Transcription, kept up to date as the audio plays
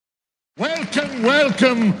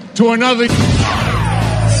Welcome to another...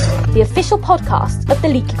 The official podcast of The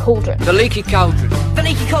Leaky Cauldron. The Leaky Cauldron. The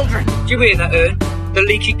Leaky Cauldron. Do you hear that, Ern? The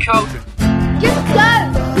Leaky Cauldron. Just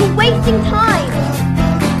go! You're wasting time!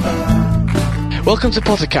 Welcome to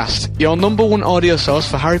Pottercast, your number one audio source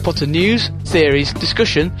for Harry Potter news, theories,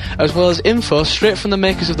 discussion, as well as info straight from the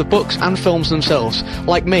makers of the books and films themselves,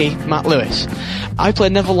 like me, Matt Lewis. I play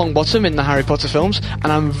Neville Longbottom in the Harry Potter films, and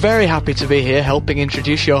I'm very happy to be here helping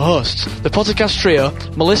introduce your hosts, the Pottercast trio,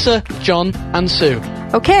 Melissa, John, and Sue.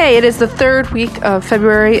 Okay, it is the third week of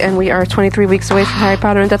February, and we are 23 weeks away from Harry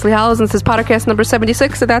Potter and Deathly Hallows, and this is Pottercast number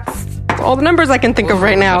 76, so that's all the numbers I can think of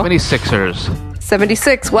right now. 76ers.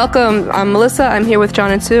 76. Welcome. I'm Melissa. I'm here with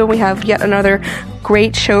John and Sue. We have yet another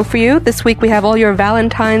great show for you. This week we have all your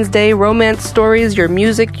Valentine's Day romance stories, your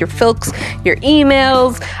music, your filks, your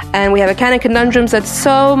emails, and we have a can of conundrums that's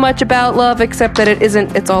so much about love, except that it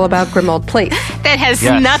isn't. It's all about Grimmauld Place. That has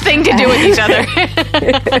nothing to do with each other.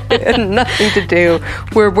 Nothing to do.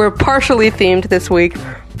 We're partially themed this week.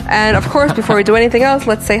 And of course, before we do anything else,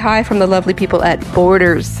 let's say hi from the lovely people at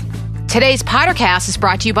Borders. Today's Pottercast is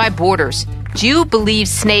brought to you by Borders. Do you believe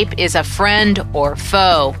Snape is a friend or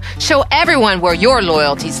foe? Show everyone where your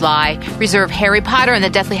loyalties lie. Reserve Harry Potter and the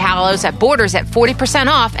Deathly Hallows at Borders at 40%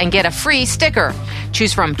 off and get a free sticker.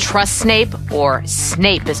 Choose from Trust Snape or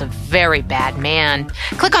Snape is a very bad man.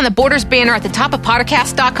 Click on the Borders banner at the top of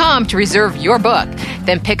Pottercast.com to reserve your book.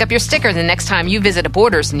 Then pick up your sticker the next time you visit a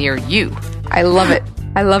Borders near you. I love it.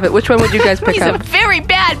 I love it. Which one would you guys pick up? He's a very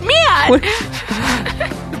bad man.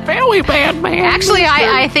 Very bad man. Actually,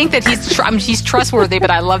 I think that he's trustworthy, but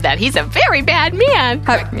I love that. He's a very bad man.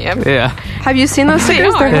 Yeah. Have you seen those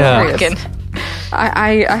stickers? They're hilarious. Yeah.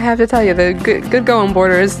 I have to tell you, the good going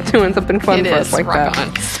Borders doing something fun for us like that.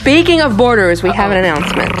 On. Speaking of Borders, we have an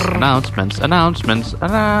announcement. Announcements.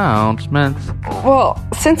 Well,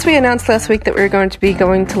 since we announced last week that we were going to be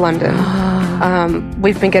going to London,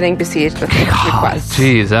 we've been getting besieged with requests.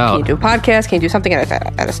 Jeez, out. Can you do a podcast? Can you do something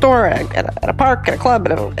at a store, at a park, at a club,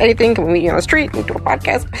 anything? Can we meet you on the street and do a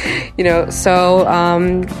podcast? So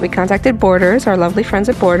we contacted Borders, our lovely friends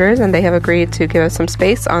at Borders, and they have agreed to give us some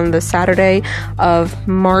space on the Saturday of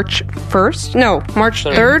March 1st. No, March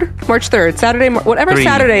 3rd? March 3rd. Saturday, whatever 3.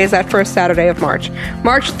 Saturday is that first Saturday of March.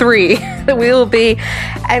 March 3, we will be.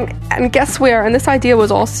 And guess where? And this idea was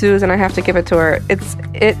all Sue's, and I have to give it to her. It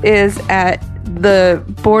is at the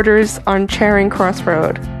Borders on Charing Cross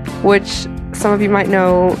Road, which some of you might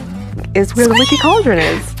know is where the Leaky Cauldron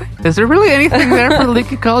is. Is there really anything there for the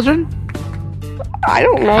Leaky Cauldron? I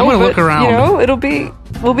don't know. I'm going to look around.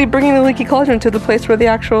 We'll be bringing the Leaky Cauldron to the place where the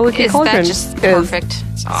actual Leaky Cauldron is. Is that just perfect?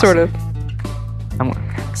 It's awesome. Sort of.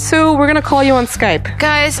 So we're going to call you on Skype.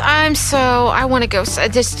 Guys, I want to go. I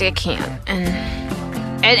can't.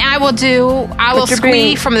 And I will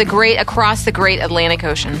squee from across the great Atlantic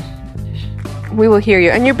Ocean. We will hear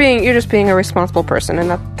you, and you're just being a responsible person,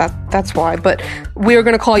 and that's why. But we are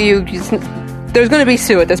going to call you. There's going to be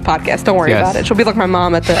Sue at this podcast. Don't worry about it. She'll be like my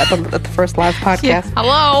mom at the first live podcast. Yeah.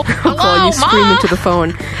 Hello, I'll call you screaming to the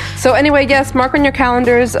phone. So anyway, yes, mark on your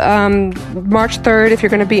calendars. March 3rd, if you're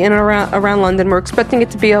going to be in and around London. We're expecting it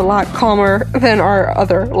to be a lot calmer than our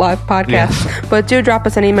other live podcasts. Yes. But do drop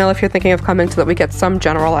us an email if you're thinking of coming so that we get some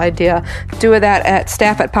general idea. Do that at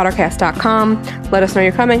staff@pottercast.com. Let us know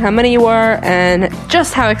you're coming, how many you are, and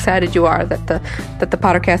just how excited you are that the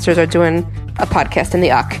Pottercasters are doing a podcast in the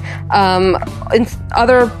UC. In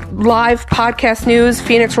other live podcast news,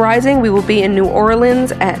 Phoenix Rising, we will be in New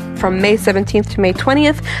Orleans from May 17th to May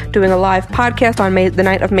 20th, doing a live podcast on the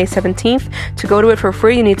night of May 17th. To go to it for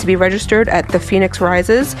free, you need to be registered at the Phoenix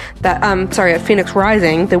Rises. At Phoenix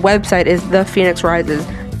Rising. The website is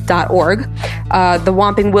thephoenixrises.org. The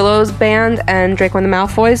Whomping Willows Band and Draco and the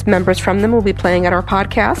Malfoys, members from them, will be playing at our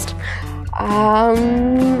podcast.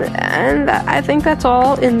 And I think that's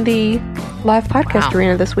all in the live podcast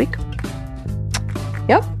arena this week.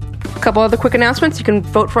 Yep. A couple other quick announcements. You can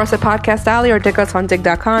vote for us at Podcast Alley or dig us on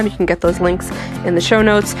dig.com. You can get those links in the show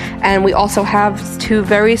notes. And we also have 2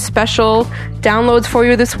 very special downloads for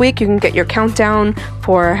you this week. You can get your countdown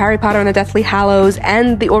for Harry Potter and the Deathly Hallows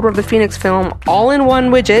and the Order of the Phoenix film all in one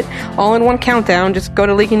widget, all in one countdown. Just go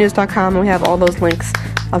to leakynews.com and we have all those links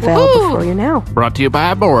available for you now. Brought to you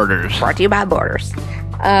by Borders.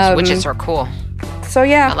 Widgets are cool. So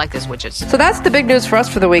yeah, I like those widgets. So that's the big news for us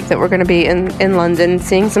for the week, that we're going to be in London,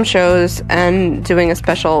 seeing some shows and doing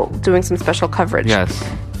some special coverage. Yes.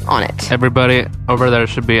 On it. Everybody over there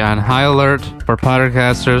should be on high alert for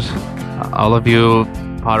Pottercasters. All of you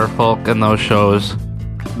Potter folk in those shows,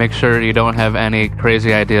 make sure you don't have any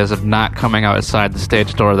crazy ideas of not coming outside the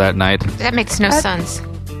stage door that night. That makes no sense.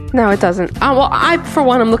 No, it doesn't. Well, I, for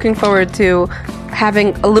one, I'm looking forward to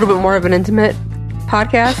having a little bit more of an intimate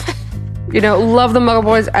podcast. Love the Muggle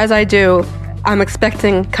Boys as I do. I'm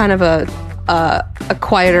expecting kind of a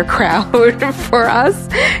quieter crowd for us,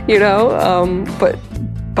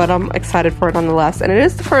 but I'm excited for it nonetheless. And it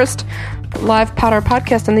is the first live Potter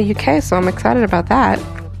podcast in the UK, so I'm excited about that,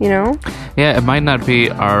 Yeah, it might not be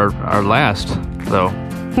our last, though.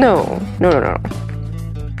 No.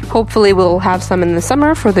 Hopefully we'll have some in the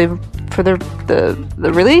summer for the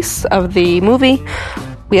release of the movie.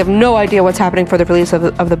 We have no idea what's happening for the release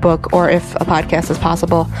of the book or if a podcast is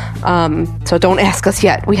possible. So don't ask us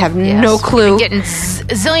yet. We have no clue. We've been getting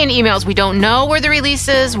a zillion emails. We don't know where the release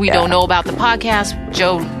is. We don't know about the podcast.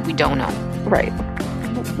 Joe, we don't know. Right.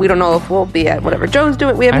 We don't know if we'll be at whatever Joe's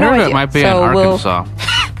doing. We have no idea. It might be in Arkansas.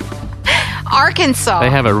 Arkansas. They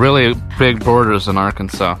have a really big Borders in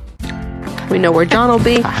Arkansas. We know where John will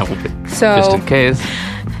be. So just in case.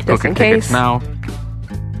 Just in tickets case. now.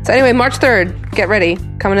 So anyway, March 3rd, get ready.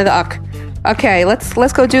 Coming to the UC. Okay,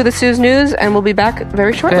 let's go do the Sue's News, and we'll be back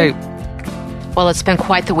very shortly. Okay. Well, it's been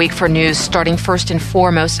quite the week for news, starting first and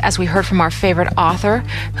foremost as we heard from our favorite author,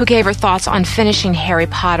 who gave her thoughts on finishing Harry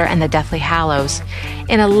Potter and the Deathly Hallows.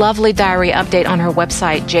 In a lovely diary update on her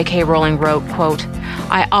website, J.K. Rowling wrote, quote,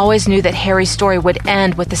 "I always knew that Harry's story would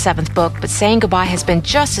end with the 7th book, but saying goodbye has been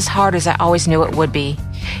just as hard as I always knew it would be.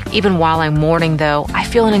 Even while I'm mourning, though, I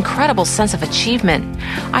feel an incredible sense of achievement.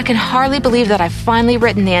 I can hardly believe that I've finally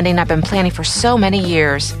written the ending I've been planning for so many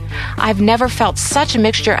years. I've never felt such a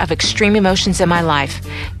mixture of extreme emotions in my life.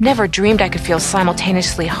 Never dreamed I could feel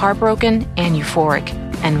simultaneously heartbroken and euphoric."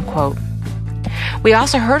 End quote. We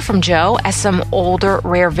also heard from Jo as some older,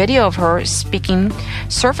 rare video of her speaking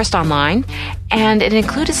surfaced online, and it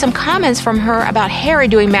included some comments from her about Harry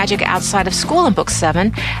doing magic outside of school in Book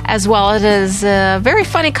 7, as well as a very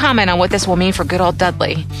funny comment on what this will mean for good old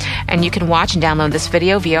Dudley. And you can watch and download this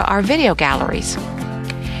video via our video galleries.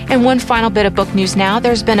 And one final bit of book news now.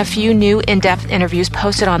 There's been a few new in-depth interviews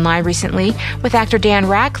posted online recently with actor Dan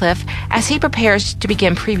Radcliffe as he prepares to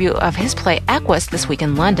begin preview of his play Equus this week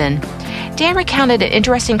in London. Dan recounted an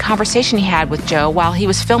interesting conversation he had with Jo while he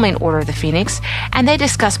was filming Order of the Phoenix, and they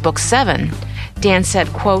discussed Book 7. Dan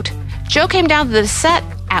said, quote, "Jo came down to the set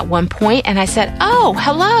at one point, and I said, 'Oh,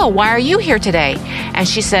 hello, why are you here today?' And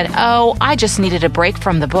she said, 'Oh, I just needed a break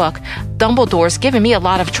from the book. Dumbledore's giving me a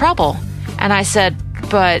lot of trouble.' And I said,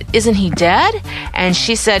 'But isn't he dead?' And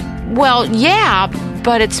she said, 'Well, yeah,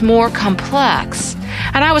 but it's more complex.'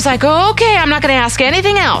 And I was like, oh, okay, I'm not going to ask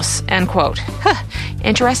anything else." End quote.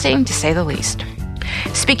 Interesting, to say the least.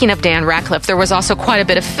 Speaking of Dan Radcliffe, there was also quite a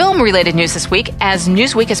bit of film-related news this week, as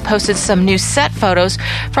Newsweek has posted some new set photos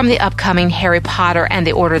from the upcoming Harry Potter and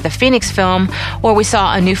the Order of the Phoenix film, where we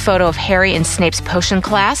saw a new photo of Harry in Snape's potion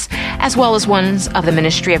class, as well as ones of the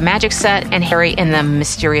Ministry of Magic set and Harry in the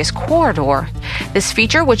Mysterious Corridor. This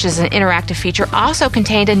feature, which is an interactive feature, also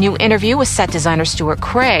contained a new interview with set designer Stuart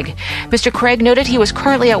Craig. Mr. Craig noted he was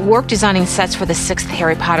currently at work designing sets for the 6th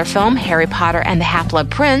Harry Potter film, Harry Potter and the Half-Blood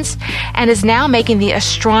Prince, and is now making the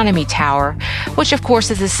Astronomy Tower, which of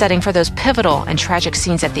course is the setting for those pivotal and tragic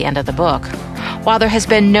scenes at the end of the book. While there has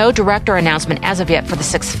been no director announcement as of yet for the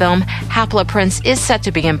 6th film, Half-Blood Prince is set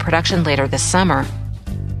to begin production later this summer.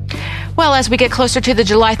 Well, as we get closer to the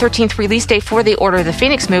July 13th release date for the Order of the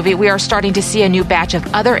Phoenix movie, we are starting to see a new batch of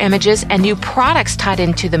other images and new products tied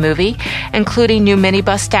into the movie, including new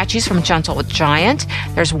minibus statues from Gentle Giant.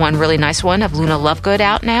 There's one really nice one of Luna Lovegood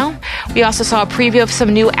out now. We also saw a preview of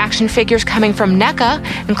some new action figures coming from NECA,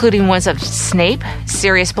 including ones of Snape,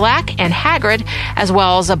 Sirius Black, and Hagrid, as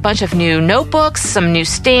well as a bunch of new notebooks, some new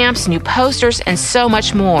stamps, new posters, and so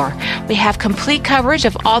much more. We have complete coverage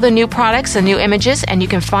of all the new products and new images, and you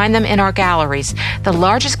can find them in our galleries, the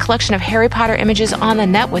largest collection of Harry Potter images on the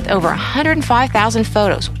net with over 105,000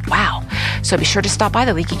 photos. Wow. So be sure to stop by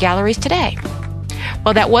the Leaky Galleries today.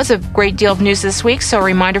 Well, that was a great deal of news this week, so a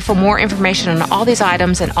reminder for more information on all these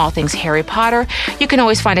items and all things Harry Potter, you can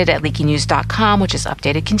always find it at leakynews.com, which is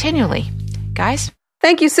updated continually. Guys?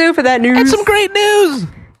 Thank you, Sue, for that news. And some great news!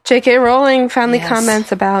 J.K. Rowling finally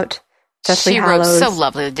comments about Deathly Hallows. She wrote so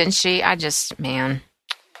lovely, didn't she? Man.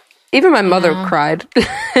 Even my mother cried.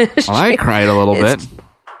 Well, I cried a little bit.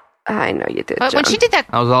 I know you did, But John. when she did that...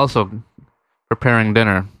 I was also preparing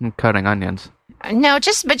dinner and cutting onions. No,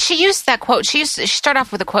 but she used that quote. She started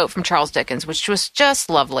off with a quote from Charles Dickens, which was just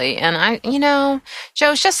lovely. And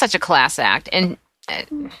Joe's just such a class act. And I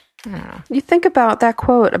don't know. You think about that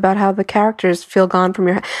quote about how the characters feel gone from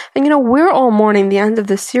your head. And we're all mourning the end of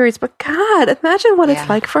this series, but God, imagine what it's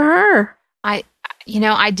like for her.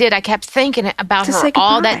 I did. I kept thinking about To her say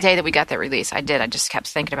all goodbye. that day that we got that release. I did. I just kept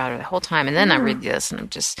thinking about her the whole time. And then I read this,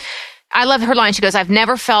 and I love her line. She goes, "I've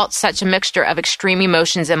never felt such a mixture of extreme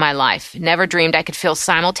emotions in my life. Never dreamed I could feel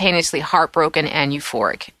simultaneously heartbroken and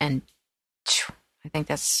euphoric." And I think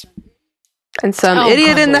that's... And some Oh,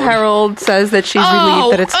 idiot good in the Lord. Herald says that she's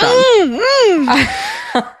relieved that it's done.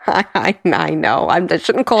 I know. I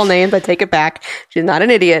shouldn't call names. I take it back. She's not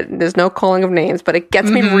an idiot. There's no calling of names, but it gets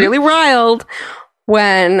me really riled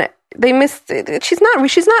when they miss. She's not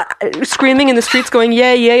screaming in the streets going,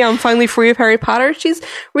 "Yay, yay, I'm finally free of Harry Potter." She's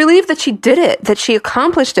relieved that she did it, that she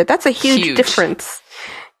accomplished it. That's a huge difference,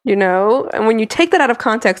 And when you take that out of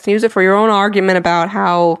context and use it for your own argument about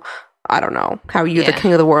how, I don't know, how you're the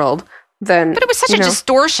king of the world, then... But it was such a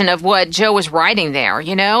distortion of what Joe was writing there,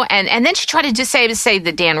 And then she tried to just say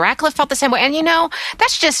that Dan Radcliffe felt the same way. And,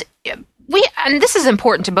 that's just... And this is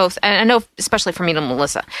important to both, and I know especially for me and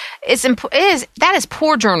Melissa, that is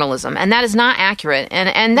poor journalism, and that is not accurate,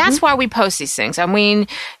 and that's why we post these things. I mean,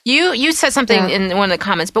 you said something in one of the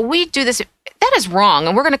comments, but we do this. That is wrong,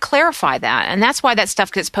 and we're going to clarify that, and that's why that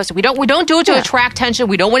stuff gets posted. We don't do it to attract attention.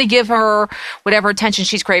 We don't want to give her whatever attention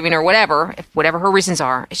she's craving or whatever her reasons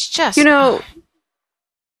are. It's just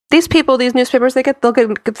these people, these newspapers, they're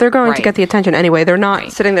going to get the attention anyway. They're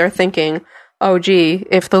not sitting there thinking, "Oh, gee,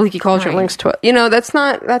 if the Leaky Cauldron links to it." That's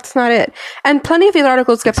not it. And plenty of these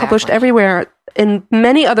articles get published everywhere in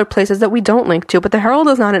many other places that we don't link to, but the Herald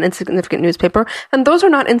is not an insignificant newspaper, and those are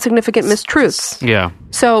not insignificant mistruths. Yeah.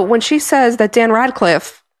 So when she says that Dan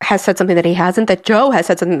Radcliffe has said something that he hasn't, that Joe has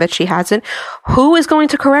said something that she hasn't, who is going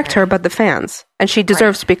to correct her but the fans? And she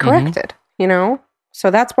deserves to be corrected,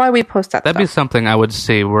 So that's why we post that That'd be something I would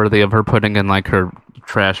see worthy of her putting in, like, her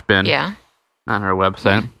trash bin on her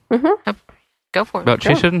website. Mm-hmm. Go for it. But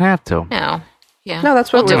she shouldn't have to. No. Yeah. No,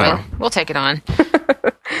 that's what we'll we're do. doing. We'll take it on.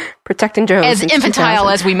 Protecting Joe. As infantile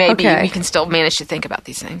as we may be, Okay. we can still manage to think about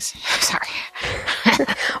these things. Sorry.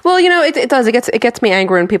 Well, it does. It gets me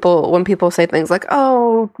angry when people say things like,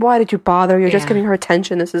 "Oh, why did you bother? You're just giving her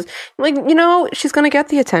attention." This is like, she's going to get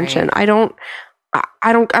the attention. Right.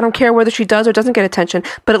 I don't care whether she does or doesn't get attention,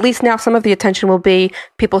 but at least now some of the attention will be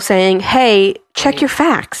people saying, "Hey, check your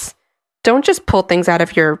facts. Don't just pull things out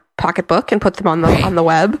of your pocketbook and put them on the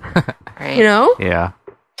web." Right. Yeah.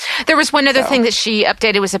 There was one other thing that she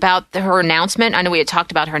updated was about her announcement. I know we had talked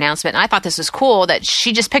about her announcement, and I thought this was cool that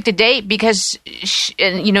she just picked a date because, she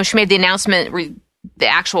made the announcement, the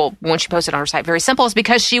actual one she posted on her site, very simple. It's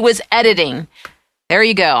because she was editing. There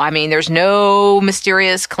you go. I mean, there's no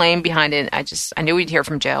mysterious claim behind it. I knew we'd hear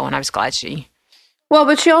from Joe, and I was glad she... Well,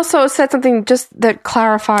 but she also said something just that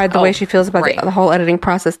clarified the way she feels about the whole editing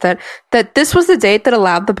process, that this was the date that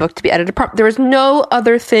allowed the book to be edited. There was no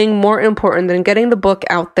other thing more important than getting the book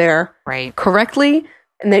out there correctly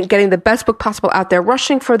and then getting the best book possible out there,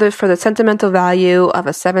 rushing for the sentimental value of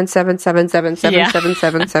a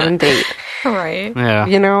 7/7/7/7/7/7/7 date. Right.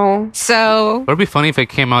 Yeah. So... It would be funny if it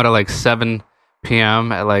came out at like 7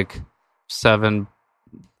 p.m. at like 7...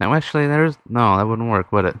 No, actually, that wouldn't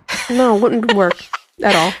work, would it? No, it wouldn't work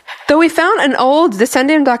at all. Though we found an old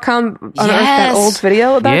Descendium.com unearthed that old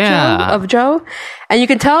video about Joe, and you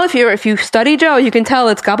can tell if you study Joe, you can tell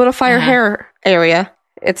it's Goblet of Fire hair area.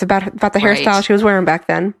 It's about the hairstyle she was wearing back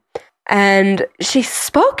then, and she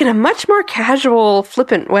spoke in a much more casual,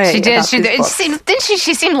 flippant way. She did. Didn't she?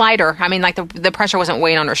 She seemed lighter. I mean, like the pressure wasn't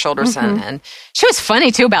weighing on her shoulders, and she was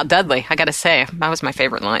funny too about Dudley. I got to say, that was my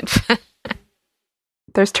favorite line.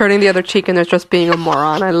 There's turning the other cheek and there's just being a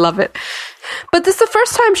moron. I love it. But this is the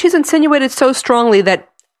first time she's insinuated so strongly that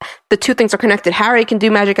the two things are connected. Harry can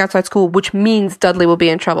do magic outside school, which means Dudley will be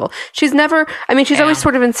in trouble. She's never, she's always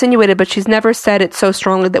sort of insinuated, but she's never said it so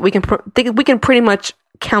strongly that we can pretty much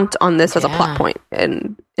count on this as a plot point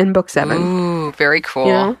in book 7. Ooh, very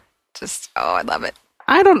cool. I love it.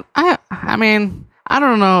 I don't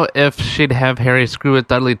know if she'd have Harry screw with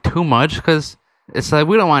Dudley too much, because it's like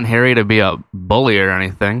we don't want Harry to be a bully or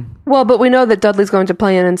anything. Well, but we know that Dudley's going to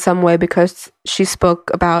play in some way because she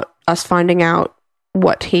spoke about us finding out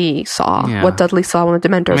what he saw, what Dudley saw when the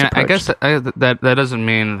Dementors approached. I guess that doesn't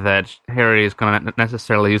mean that Harry is going to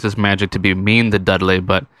necessarily use his magic to be mean to Dudley,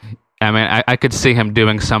 but I could see him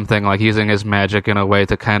doing something like using his magic in a way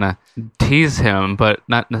to kind of tease him, but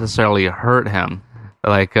not necessarily hurt him.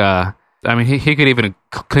 Like, he could even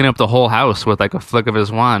clean up the whole house with like a flick of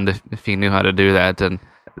his wand if he knew how to do that, and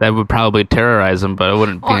that would probably terrorize him, but it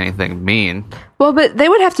wouldn't be anything mean. Well, but they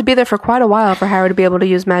would have to be there for quite a while for Harry to be able to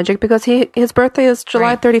use magic, because his birthday is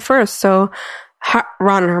July 31st, so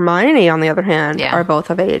Ron and Hermione, on the other hand, are both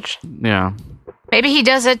of age. Yeah. Maybe he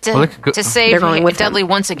does it to save Dudley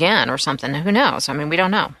once again or something. Who knows? We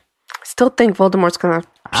don't know. still think Voldemort's going to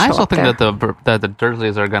I show still up think there. that the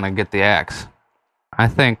Dursleys are going to get the axe. I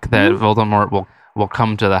think that Voldemort will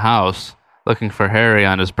come to the house looking for Harry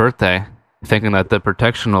on his birthday, thinking that the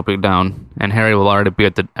protection will be down, and Harry will already be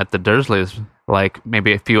at the Dursleys, like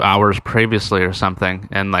maybe a few hours previously or something,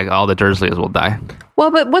 and like all the Dursleys will die.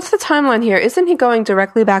 Well, but what's the timeline here? Isn't he going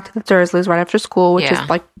directly back to the Dursleys right after school, which is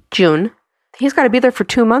like June? He's got to be there for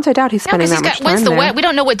 2 months. I doubt he's spending that much time there. We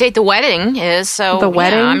don't know what date the wedding is. So the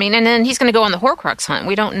wedding? Yeah, I mean, and then he's going to go on the Horcrux hunt.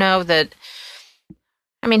 We don't know that.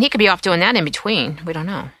 I mean, he could be off doing that in between. We don't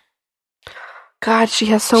know. God, she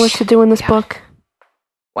has so much to do in this book.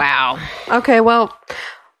 Wow. Okay, well,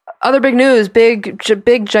 other big news. Big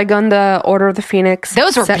Gigunda Order of the Phoenix.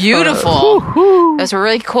 Those were beautiful. Those were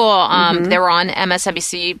really cool. They were on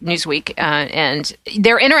MSNBC Newsweek, and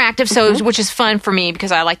they're interactive, so which is fun for me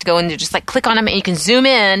because I like to go in and just like click on them, and you can zoom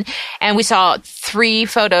in. And we saw 3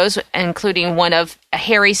 photos, including one of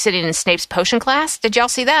Harry sitting in Snape's potion class. Did y'all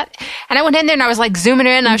see that? And I went in there and I was like zooming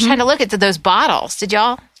in, and I was trying to look at those bottles. Did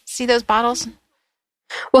y'all see those bottles?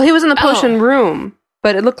 Well, he was in the potion room.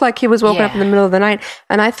 But it looked like he was woken up in the middle of the night.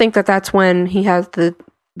 And I think that that's when he has the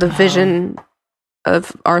vision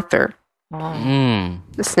of Arthur.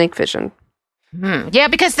 The snake vision. Yeah,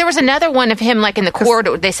 because there was another one of him like in the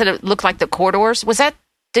corridor. They said it looked like the corridors. Was that,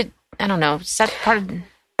 I don't know, is that part of...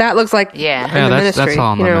 That looks like that's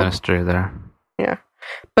all in the ministry there. Yeah.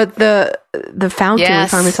 But the fountain, we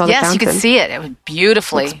finally saw the fountain. Yes, you could see it. It was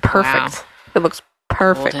beautifully. It's perfect. Wow. It looks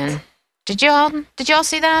perfect. Golden. Did y'all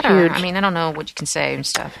see that? Or, I mean, I don't know what you can say and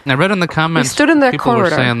stuff. I read in the comments, stood in the people corridor. were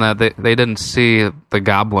saying that they didn't see the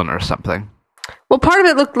goblin or something. Well, part of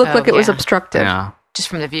it looked like it was obstructed. Yeah. Just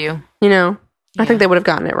from the view. You know, I think they would have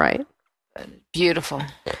gotten it right. Beautiful.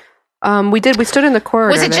 We stood in the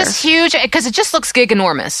corridor. Was it just huge? Because it just looks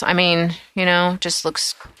giganormous. I mean, just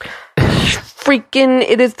looks... Freaking,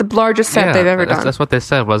 it is the largest set they've ever done. That's what they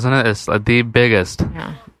said, wasn't it? It's the biggest.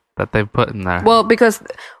 Yeah. That they've put in there. Well, because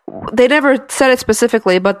they never said it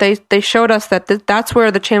specifically, but they showed us that that's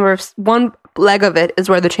where the Chamber of... One leg of it is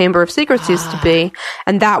where the Chamber of Secrets used to be,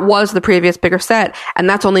 and that was the previous bigger set, and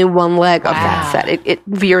that's only one leg of that set. It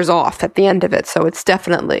veers off at the end of it, so it's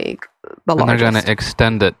definitely the largest. And they're going to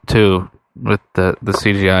extend it, too, with the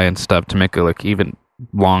CGI and stuff to make it look even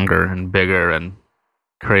longer and bigger and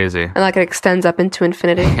crazy. And like it extends up into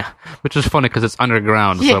infinity. Yeah, which is funny because it's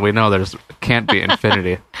underground, so we know there's can't be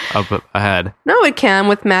infinity up ahead. No, it can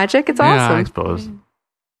with magic. It's awesome. Yeah, I suppose.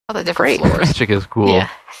 All the different floors. Magic is cool. Yeah.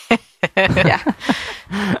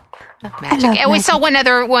 Magic. And we saw one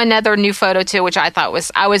other new photo too, which I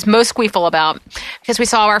was most squeeful about because we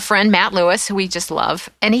saw our friend Matt Lewis, who we just love,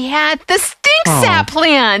 and he had the stink sap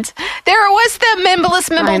plant. There it was, the Mimblus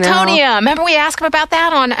Mimbletonia. Remember we asked him about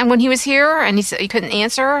that and when he was here, and he said he couldn't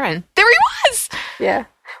answer, and there he was. Yeah.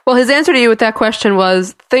 Well, his answer to you with that question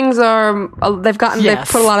was they've put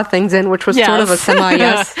a lot of things in, which was sort of a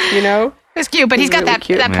semi-yes, you know? It's cute, but he's got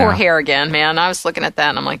really that poor hair again, man. I was looking at that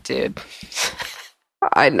and I'm like, dude.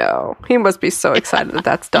 I know. He must be so excited that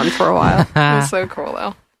that's done for a while. It's so cool,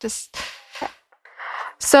 though.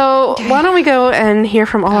 So, why don't we go and hear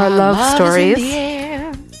from all our love stories?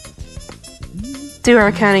 Do our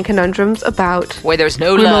accounting conundrums about where there's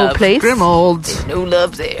no Grimmauld love. Place. Grimmauld. There's no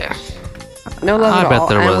love there. No love at all. I bet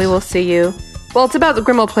there was. And we will see you. Well, it's about the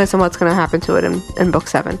Grimmauld Place and what's going to happen to it in Book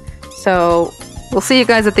 7. So, we'll see you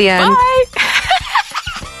guys at the end. Bye!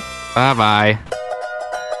 Bye-bye.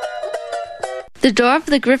 The door of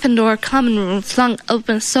the Gryffindor common room flung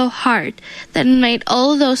open so hard that it made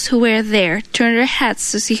all those who were there turn their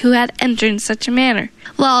heads to see who had entered in such a manner.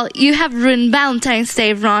 "Well, you have ruined Valentine's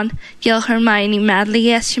Day, Ron," yelled Hermione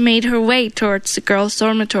madly as she made her way towards the girls'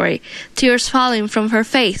 dormitory, tears falling from her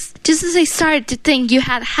face. "Just as I started to think you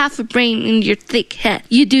had half a brain in your thick head,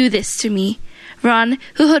 you do this to me." Ron,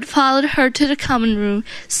 who had followed her to the common room,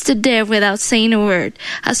 stood there without saying a word,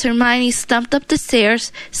 as Hermione stumped up the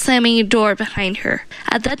stairs, slamming a door behind her.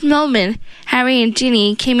 At that moment, Harry and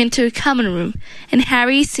Ginny came into the common room, and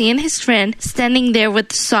Harry, seeing his friend standing there with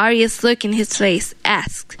the sorriest look in his face,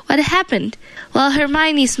 asked, "What happened?" "Well,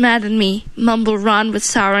 Hermione's mad at me," mumbled Ron with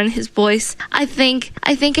sorrow in his voice. I think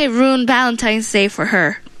I ruined Valentine's Day for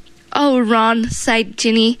her." "Oh, Ron," sighed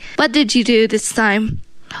Ginny, "what did you do this time?"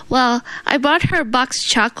 "Well, I bought her a box of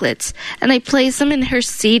chocolates, and I placed them in her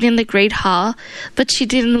seat in the Great Hall, but she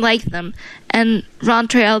didn't like them," and Ron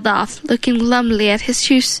trailed off, looking glumly at his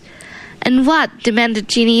shoes. "And what?" demanded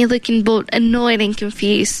Ginny, looking both annoyed and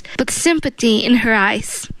confused, but sympathy in her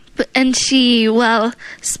eyes. And she, well,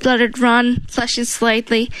 spluttered Ron, flushing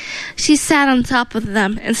slightly. She sat on top of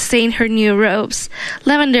them and stained her new robes.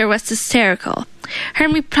 Lavender was hysterical.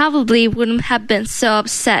 Hermie probably wouldn't have been so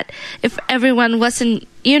upset if everyone wasn't,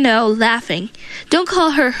 laughing. Don't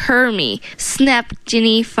call her Hermie, snapped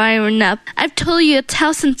Ginny, firing up. I've told you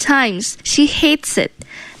 1,000 times. She hates it.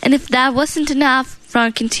 And if that wasn't enough,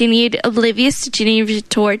 Ron continued, oblivious to Ginny's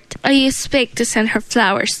retort. I used Spig to send her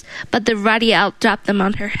flowers, but the ruddy owl dropped them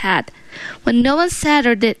on her hat. When no one said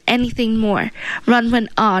or did anything more, Ron went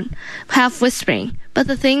on, half whispering. But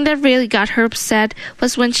the thing that really got her upset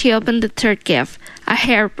was when she opened the third gift, a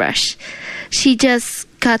hairbrush. She just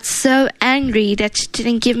got so angry that she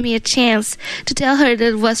didn't give me a chance to tell her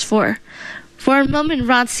that it was for. For a moment,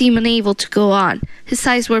 Ron seemed unable to go on. His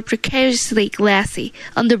eyes were precariously glassy,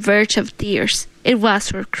 on the verge of tears. It was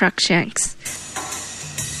for Crookshanks.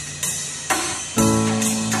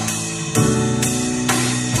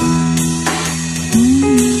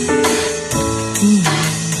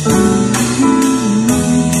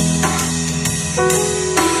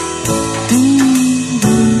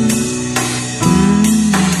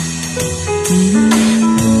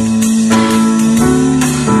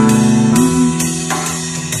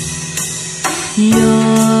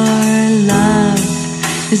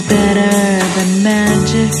 Is better than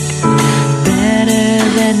magic, better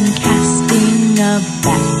than casting a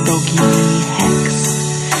black bogey hex.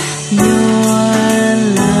 Your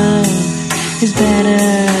love is better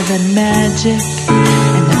than magic,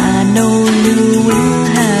 and I know you will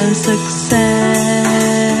have success.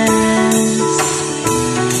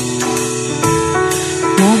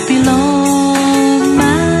 Won't be long,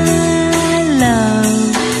 my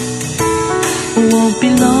love, won't be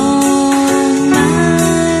long.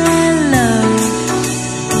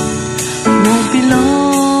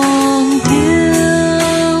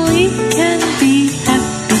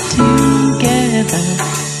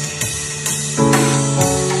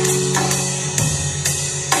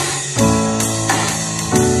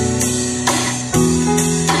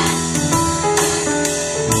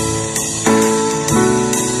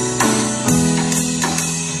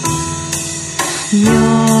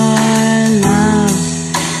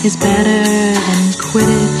 Is better than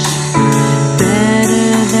Quidditch,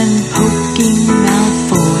 better than poking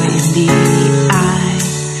Malfoy in the eye.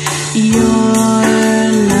 Your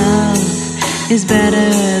love is better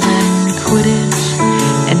than Quidditch,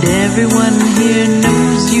 and everyone here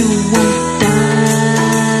knows you won't die.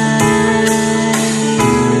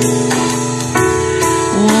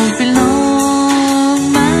 Won't be long,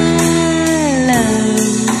 my love.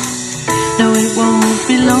 No, it won't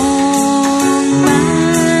be long.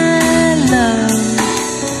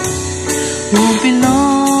 Won't be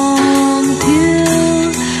long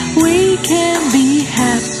till we can be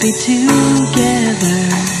happy together.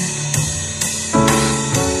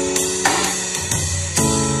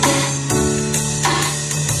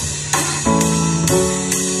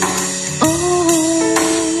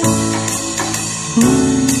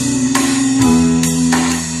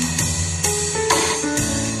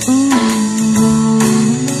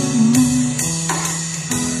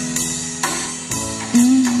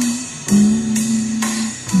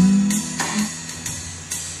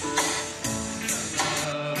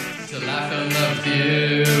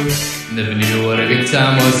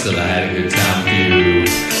 Still I had a good time with you.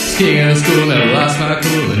 King of school, never lost my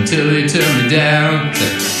cool until he turned me down.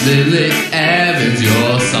 Said, Lily Evans,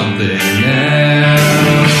 you're something now.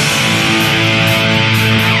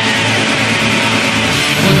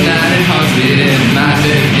 One night it haunts me in my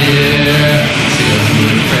fifth year. She goes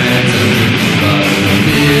with friends and drinking a bottle of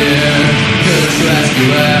beer. Could you ask you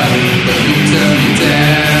out, but you turned me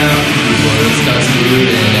down. The world starts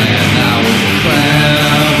moving and I was a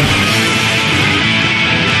clown.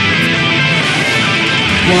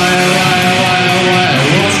 Why,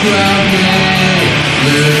 won't you help me?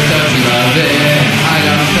 Lose touch loving, I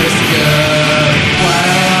got a place to go.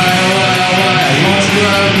 Why, won't you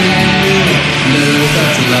help me? Lose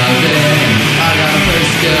touch loving, I got a place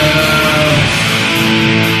to go.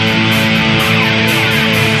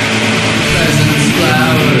 Presents,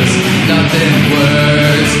 flowers, nothing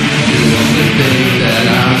worse. You only think that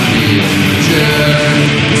I'm being mature.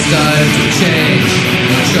 It's starting to change,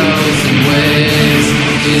 no chosen ways.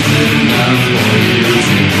 Is it enough for you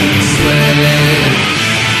to sway?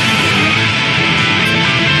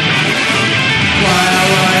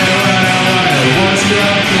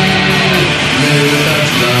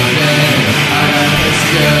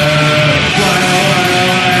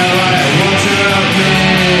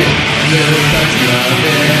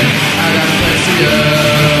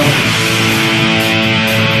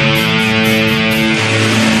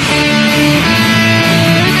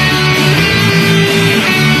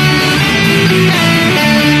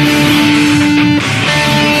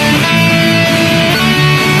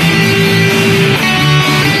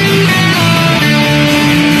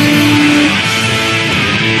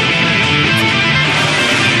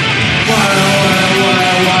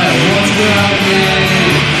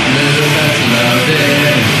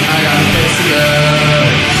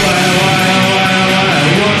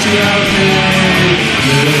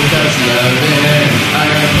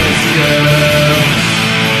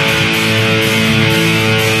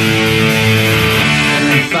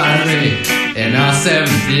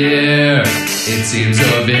 7th year. It seems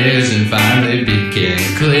your vision finally became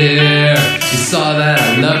clear. You saw that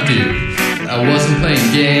I loved you, I wasn't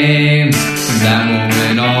playing games. From that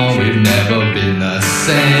moment on, we've never been the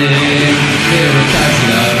same. Little without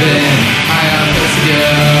your loving, I got a place to go.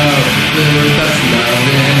 Little without your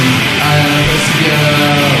loving, I got a place to go.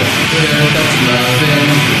 Little without your loving,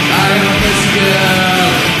 I got a place to go.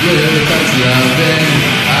 Little without your loving,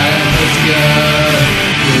 I got a place to go.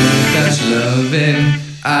 Little without your loving,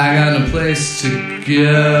 I got a place to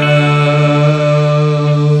go.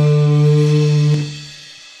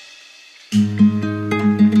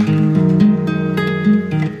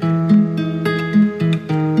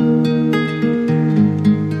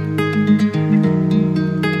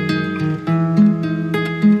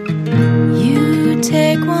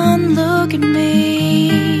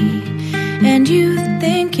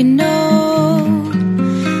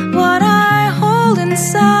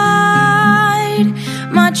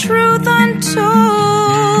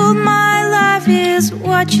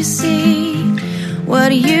 You see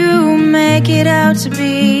what you make it out to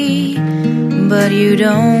be, but you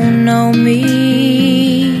don't know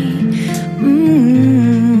me.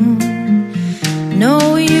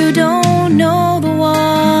 No, you don't know the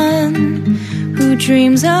one who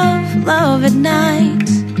dreams of love at night,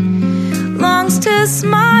 longs to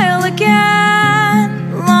smile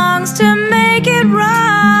again, longs to make it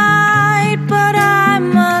right, but I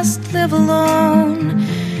must live alone.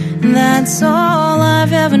 That's all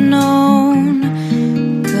I've ever known,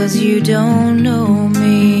 'cause you don't know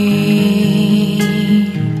me.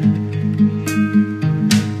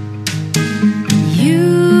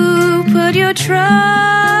 You put your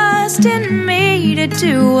trust in me to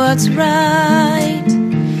do what's right.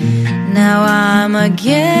 Now I'm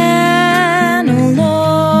again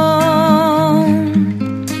alone.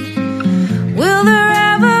 Will there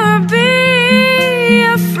ever be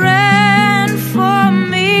a friend for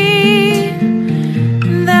me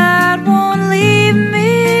that won't leave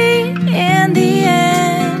me in the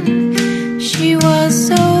end? She was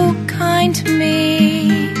so kind to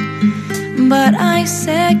me, but I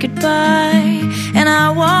said goodbye, and I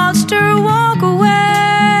watched her walk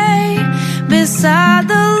away beside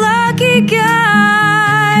the lucky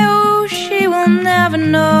guy. Oh, she will never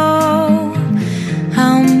know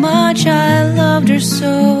how much I loved her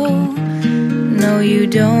so. No, you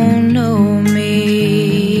don't know me.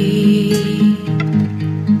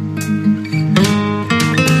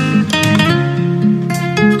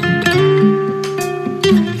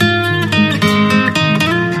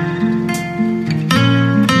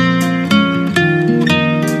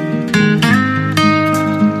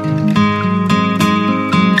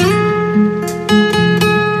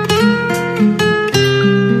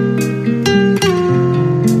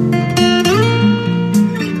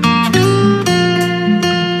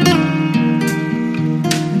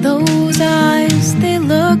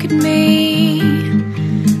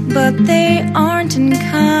 But they aren't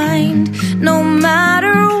unkind, no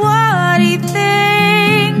matter what he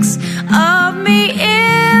thinks of me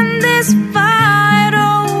in this fight.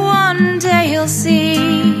 Oh, one day he'll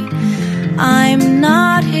see I'm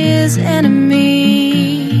not his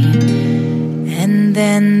enemy, and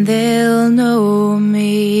then they'll know me.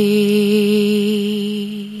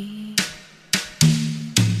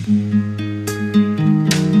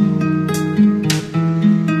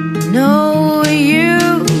 No, you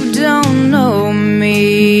don't know me.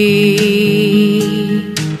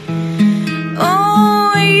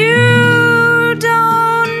 Oh, you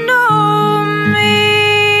don't know me.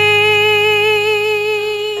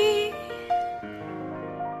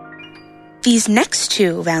 These next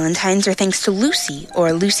two Valentines are thanks to Lucy,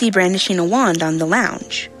 or Lucy brandishing a wand on the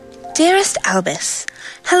lounge. Dearest Albus,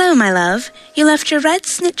 hello, my love. You left your red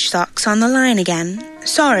snitch socks on the line again.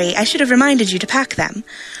 Sorry, I should have reminded you to pack them.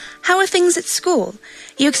 How are things at school?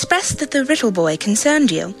 You expressed that the Riddle boy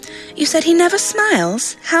concerned you. You said he never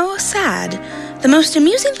smiles. How sad. The most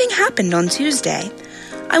amusing thing happened on Tuesday.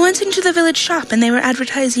 I went into the village shop and they were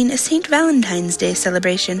advertising a St. Valentine's Day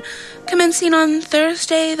celebration commencing on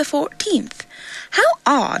Thursday the 14th. How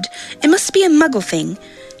odd. It must be a Muggle thing.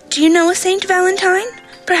 Do you know a St. Valentine?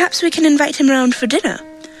 Perhaps we can invite him round for dinner.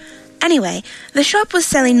 Anyway, the shop was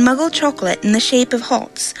selling Muggle chocolate in the shape of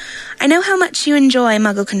hearts. I know how much you enjoy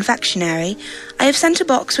Muggle confectionery. I have sent a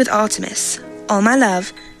box with Artemis. All my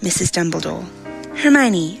love, Mrs. Dumbledore.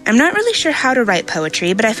 Hermione, I'm not really sure how to write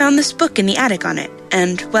poetry, but I found this book in the attic on it,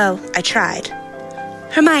 and, well, I tried.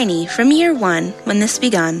 Hermione, from year 1, when this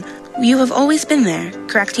begun, you have always been there,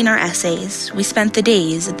 correcting our essays. We spent the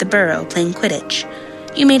days at the Burrow playing Quidditch.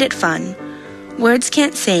 You made it fun. Words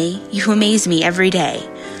can't say, you amaze me every day.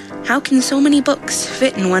 How can so many books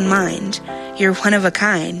fit in one mind? You're one of a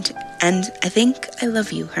kind, and I think I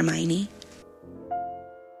love you, Hermione.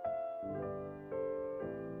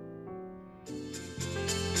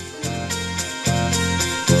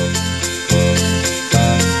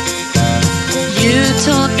 You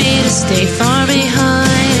told me to stay far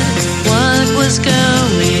behind. What was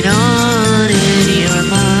going on in your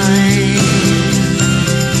mind?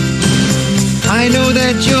 I know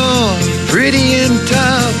that you're pretty and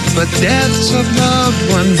tough, but deaths of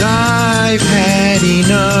loved ones I've had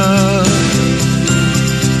enough.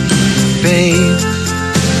 Babe,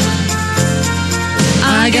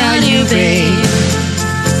 I got you, babe.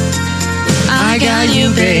 I got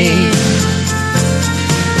you, babe.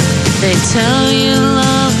 They tell you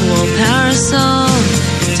love will power all.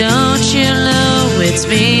 Don't you know it's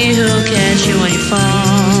me who'll catch you when you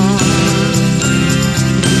fall?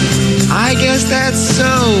 I guess that's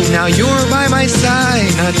so. Now you're by my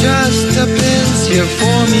side, not just a pencil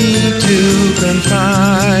for me to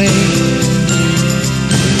confide.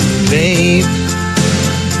 Babe,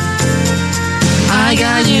 I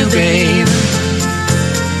got you, babe.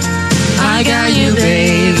 I got you,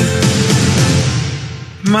 babe.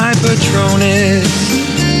 My Patronus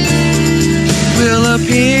will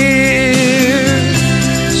appear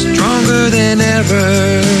stronger than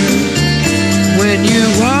ever when you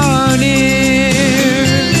are near.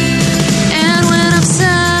 And when I'm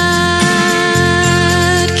sad,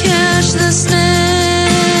 catch the snitch.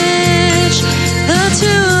 The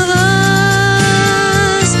two of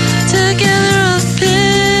us together a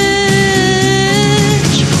pitch.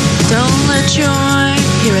 Don't let your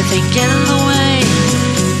hero thing get in the way.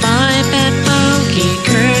 My bad bogey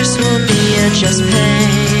curse will be a just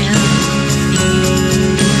pain.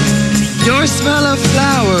 Your smell of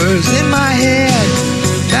flowers in my head,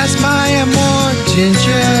 that's my amor,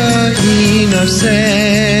 ginger, enough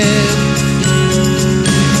said.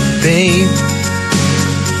 Babe,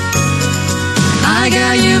 I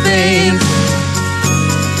got you, babe.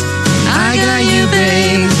 I got you,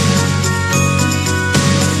 babe.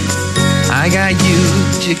 I got you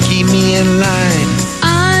to keep me in line.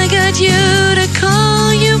 I got you to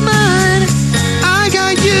call you mine. I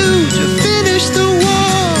got you to finish the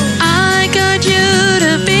war. I got you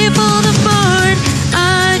to be born the born.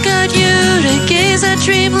 I got you to gaze at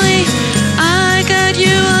dreamily. I got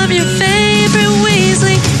you, I'm your favorite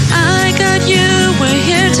Weasley. I got you, we're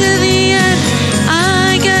here to the end.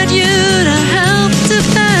 I got you to help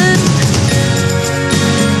defend.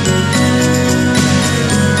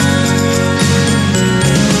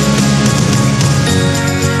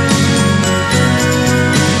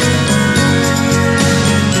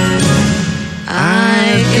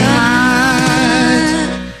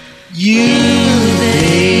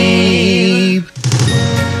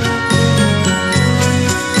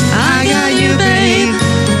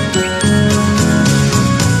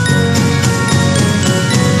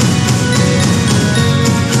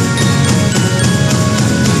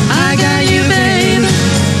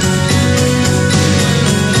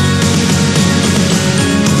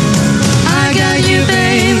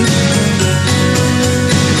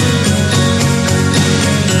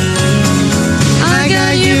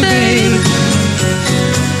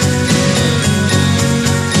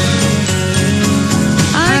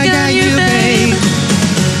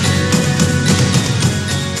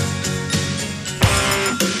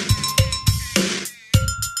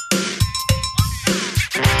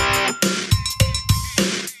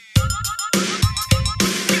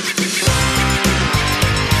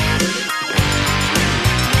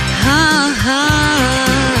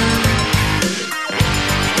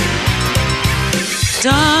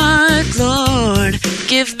 Dark Lord,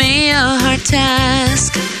 give me a hard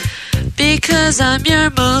task, because I'm your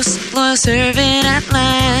most loyal servant at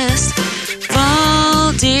last.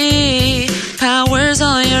 Baldy, power's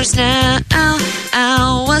all yours now.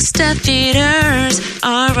 Us Death Eaters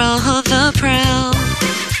are all on the prowl.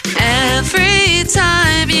 Every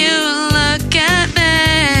time you look at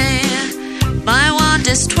me, my wand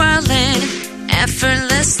is twirling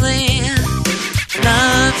effortlessly.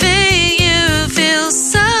 Loving you feels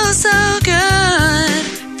so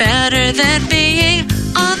good, better than being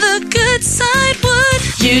on the good side would.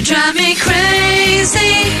 You drive me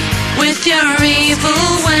crazy with your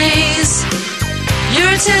evil ways. Your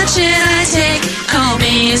attention I take, call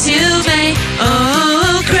me as you may.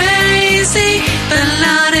 Oh, crazy, but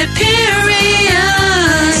not imperious.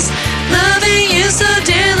 Loving you so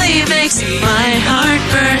dearly makes my heart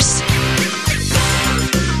burst.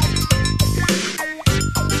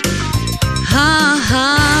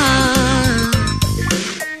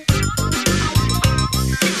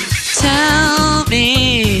 Tell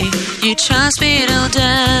me You trust me till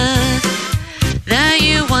death. That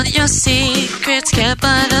you want your secrets kept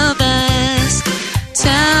by the best.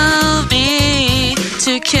 Tell me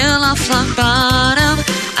to kill off rock bottom.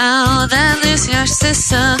 All that Lucy, our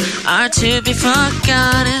sister, are to be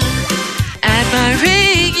forgotten.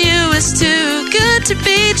 Admiring you is too good to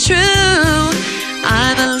be true.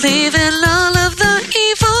 I believe in all of the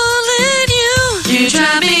evil in you. You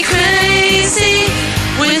drive me crazy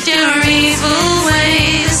with your evil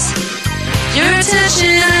ways. Your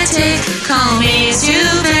attention I take, call me as you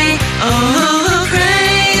may. Oh,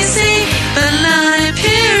 crazy, but not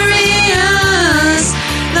imperious.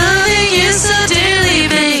 Loving you so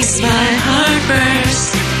dearly makes my heart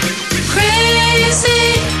burst.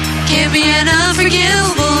 Crazy, give me an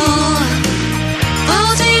unforgivable.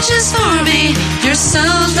 Voltages for me, you're so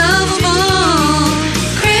lovable.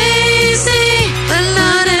 Crazy, but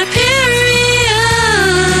not imperious.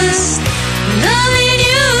 Loving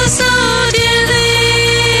you so dearly.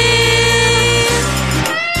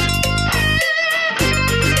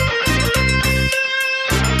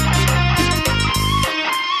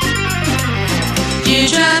 You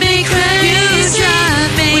drive me crazy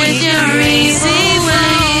with your easy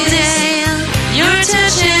ways. Your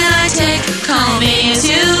attention I take, call me as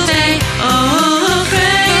you may. Oh,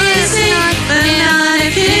 crazy, but not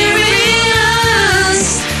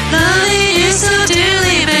imperious. Loving you so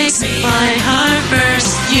dearly makes my heart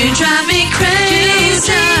burst. You drive me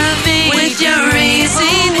crazy with your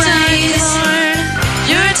easy ways.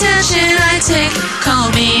 Your attention I take, call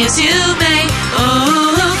me as you may.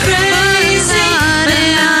 Oh, crazy, but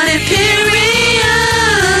not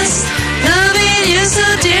imperious. Loving you so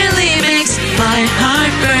dearly makes my heart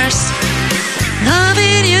burst.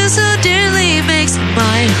 Loving you so dearly makes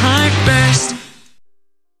my heart burst.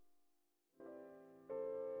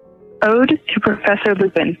 Ode to Professor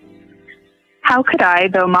Lupin. How could I,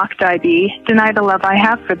 though mocked I be, deny the love I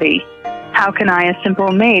have for thee? How can I, a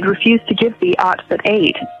simple maid, refuse to give thee aught but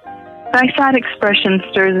aid? Thy sad expression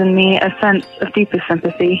stirs in me a sense of deepest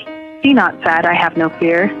sympathy. Be not sad, I have no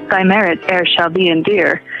fear. Thy merits e'er shall thee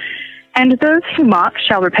endear. And those who mock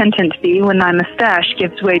shall repentant be when thy moustache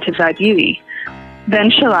gives way to thy beauty.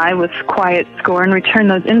 Then shall I, with quiet scorn, return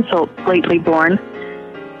those insults lately borne.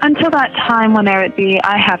 Until that time, whene'er it be,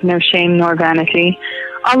 I have no shame nor vanity.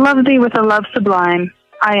 I'll love thee with a love sublime.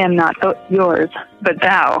 I am not yours, but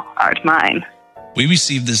thou art mine. We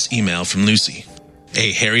received this email from Lucy,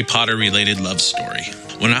 a Harry Potter-related love story.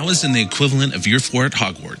 When I was in the equivalent of Year 4 at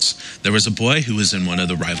Hogwarts, there was a boy who was in one of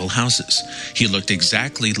the rival houses. He looked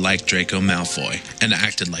exactly like Draco Malfoy, and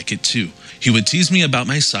acted like it too. He would tease me about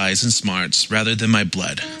my size and smarts rather than my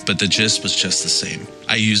blood, but the gist was just the same.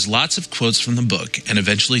 I used lots of quotes from the book, and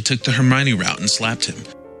eventually took the Hermione route and slapped him.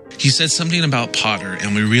 He said something about Potter,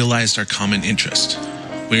 and we realized our common interest.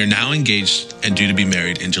 We are now engaged and due to be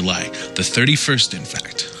married in July, the 31st in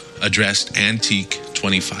fact. Addressed Antique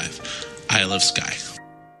 25, Isle of Skye.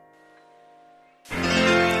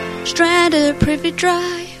 Stranded Privy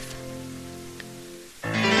Drive,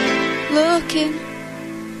 looking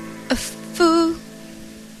a fool.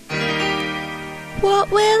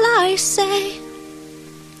 What will I say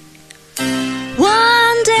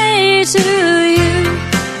one day to you?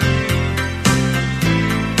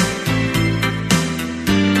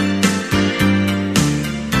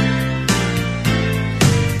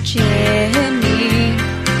 Jenny,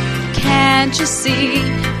 can't you see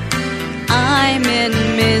I'm in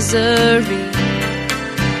misery?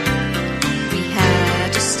 We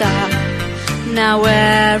had to stop, now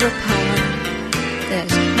we're apart.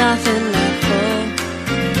 There's nothing left for me.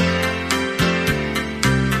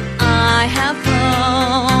 I have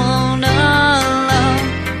flown alone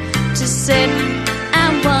to sit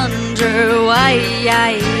and wonder why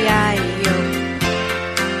I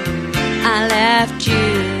left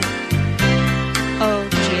you. Oh,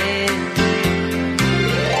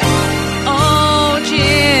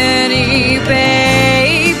 Jenny,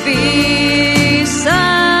 baby,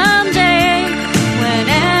 someday when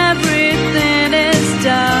everything is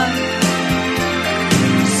done,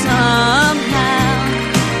 somehow,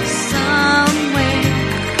 someway,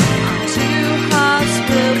 our two hearts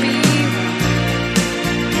will be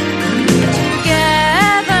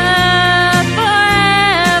together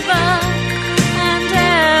forever and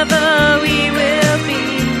ever we will be.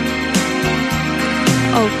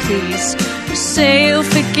 Oh, please, say you'll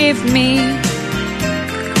forgive me,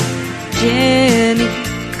 Jenny.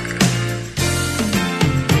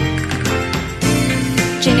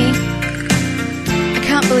 Jenny, I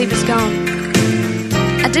can't believe it's gone.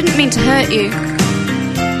 I didn't mean to hurt you,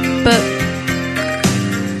 but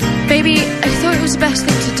baby, I thought it was the best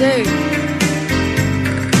thing to do.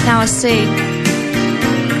 Now I see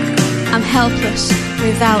I'm helpless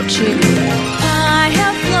without you. I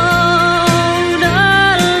have flown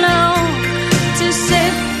alone to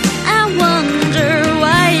sit and wonder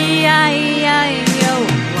why I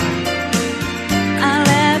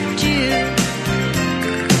left you.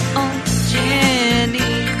 Oh,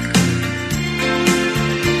 Jenny,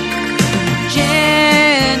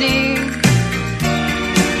 Jenny,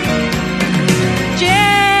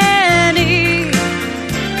 Jenny.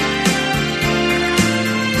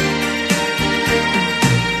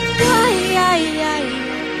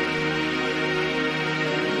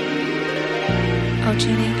 Oh,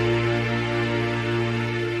 Jenny.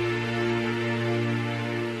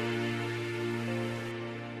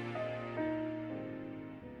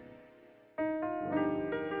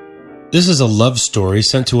 This is a love story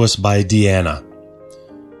sent to us by Deanna.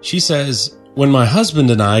 She says, "When my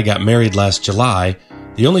husband and I got married last July,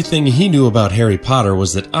 the only thing he knew about Harry Potter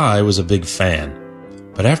was that I was a big fan.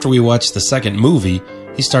 But after we watched the second movie,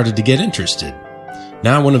 he started to get interested.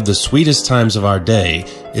 Now one of the sweetest times of our day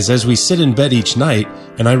is as we sit in bed each night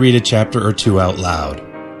and I read a chapter or two out loud.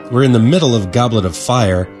 We're in the middle of Goblet of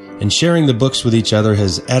Fire, and sharing the books with each other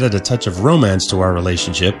has added a touch of romance to our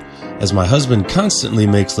relationship, as my husband constantly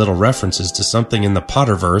makes little references to something in the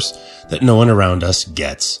Potterverse that no one around us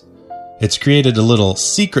gets. It's created a little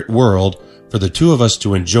secret world for the two of us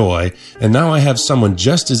to enjoy, and now I have someone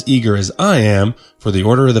just as eager as I am for the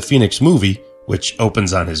Order of the Phoenix movie, which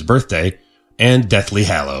opens on his birthday, and Deathly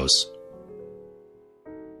Hallows."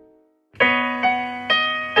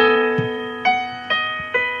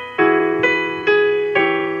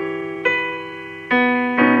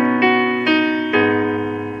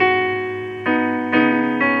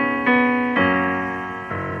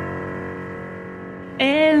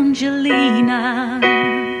 Angelina,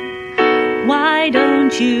 why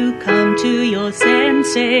don't you come to your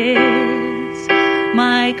senses?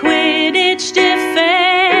 My Quidditch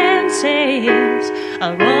defenses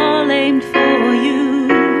are all aimed for you.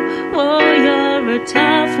 Oh, you're a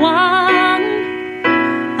tough one.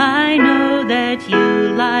 I know that you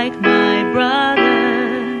like my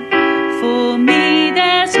brother. For me,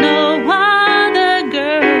 there's no other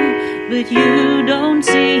girl, but you don't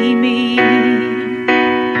see me.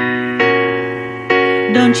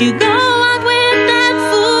 Don't you go out with that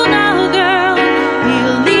fool now, girl.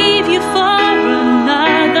 He'll leave you for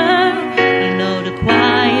another. You know the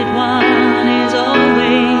quiet one is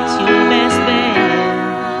always your best bet.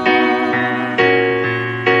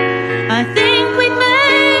 I think we'd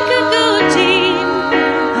make a good team.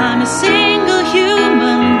 I'm a single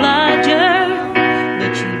human bludger,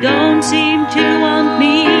 but you don't seem to want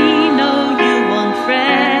me. No, you want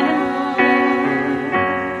Fred.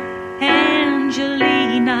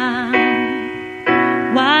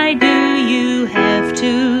 Why do you have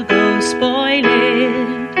to go spoil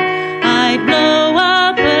it? I'd blow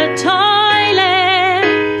up a toilet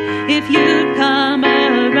if you'd come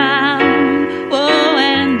around. Oh,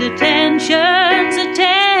 and attentions,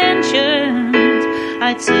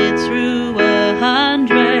 I'd sit through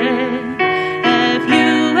 100. Have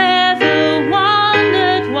you ever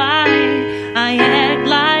wondered why I act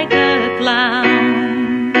like a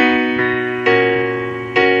clown?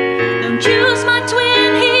 Don't use my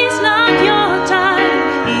twin, he's not your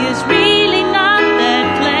type. He is really not that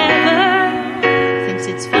clever. Thinks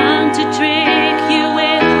it's fun to trick you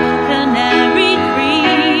with canary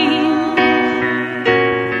cream.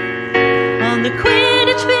 On the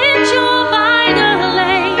Quidditch pitch or by the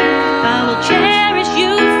lake, I will cherish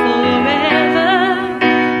you forever.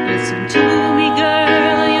 Listen to me,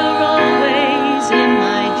 girl, you're always in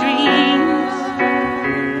my dreams.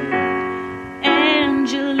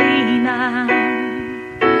 Angelina,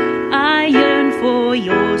 I yearn for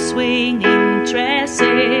your swinging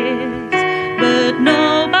tresses, but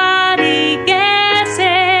nobody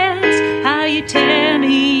guesses how you tear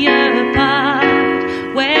me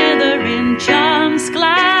apart, whether in charms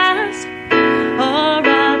class or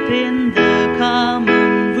up in the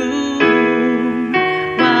common room.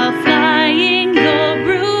 While flying your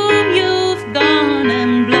broom, you've gone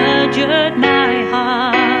and bludgered my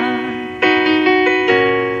heart.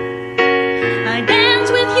 I dance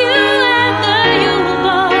with you at the Yule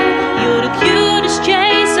Ball. You're the cutest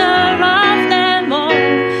chaser of them all.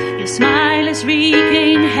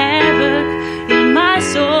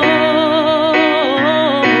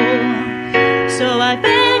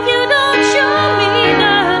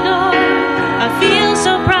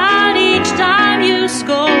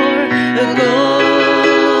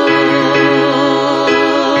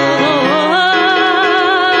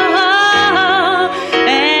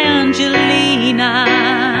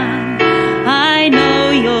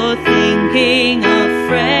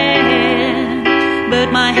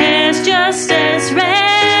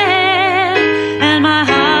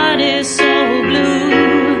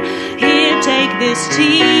 glass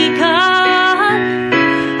teacup.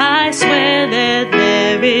 I swear that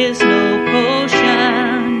there is no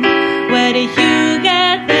potion. Where did you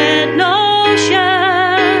get that notion?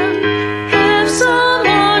 Have some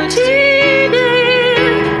more tea,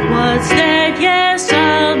 dear. What's that? Yes,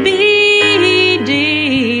 I'll be,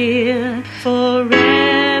 dear,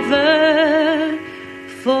 forever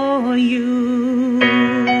for you.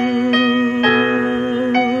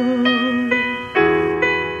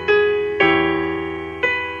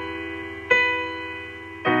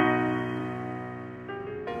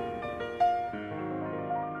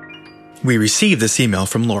 We received this email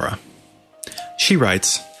from Laura. She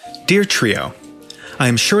writes, Dear Trio, I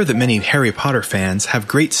am sure that many Harry Potter fans have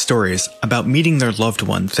great stories about meeting their loved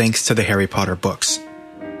one thanks to the Harry Potter books.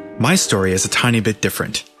 My story is a tiny bit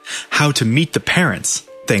different. How to meet the parents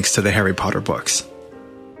thanks to the Harry Potter books.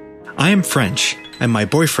 I am French, and my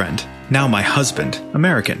boyfriend, now my husband,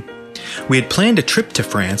 American. We had planned a trip to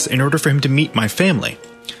France in order for him to meet my family.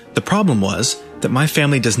 The problem was that my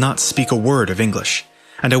family does not speak a word of English,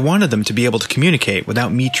 and I wanted them to be able to communicate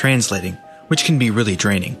without me translating, which can be really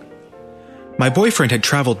draining. My boyfriend had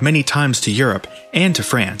traveled many times to Europe and to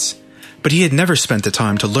France, but he had never spent the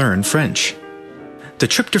time to learn French. The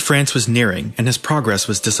trip to France was nearing, and his progress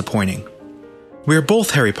was disappointing. We are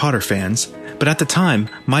both Harry Potter fans, but at the time,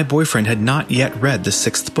 my boyfriend had not yet read the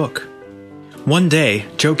 6th book. One day,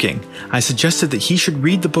 joking, I suggested that he should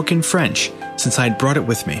read the book in French, since I had brought it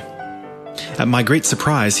with me. At my great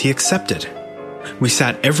surprise, he accepted. We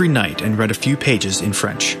sat every night and read a few pages in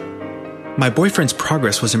French. My boyfriend's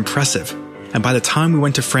progress was impressive, and by the time we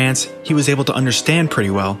went to France, he was able to understand pretty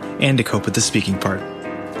well and to cope with the speaking part.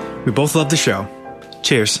 We both love the show.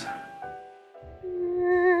 Cheers.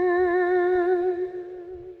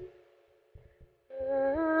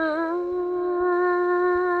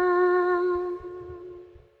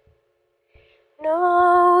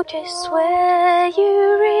 Notice where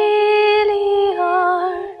you really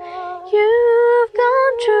are. You've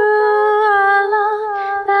gone through a lot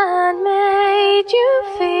that made you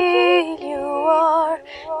feel you are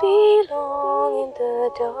belong in the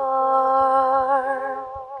dark.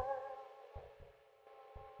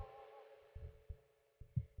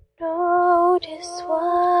 Notice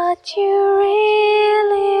what you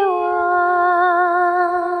really want.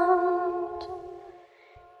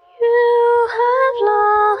 You have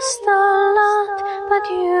lost a lot, but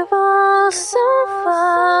you've also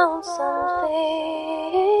found some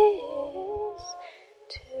things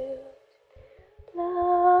to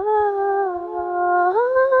love.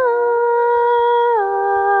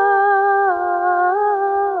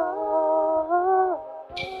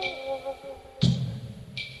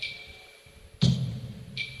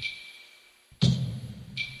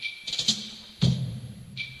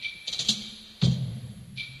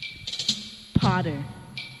 Potter,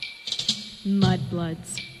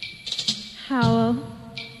 Mudbloods, Howl,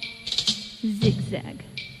 Zigzag,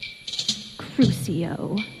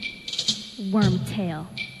 Crucio, Wormtail.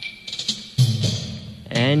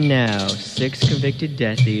 And now, 6 convicted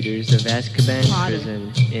Death Eaters of Azkaban Potter.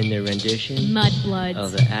 Prison in their rendition Mudbloods,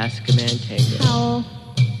 of the Azkaban Tango. Howl,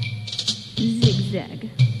 Zigzag,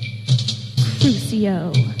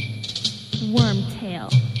 Crucio, Wormtail.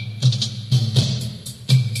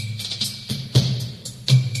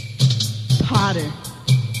 Potter,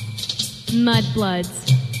 Mudbloods,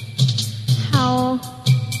 Howl,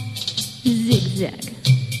 Zigzag,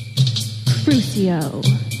 Crucio,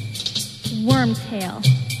 Wormtail.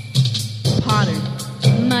 Potter,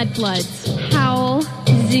 Mudbloods, Howl,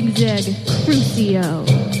 Zigzag, Crucio,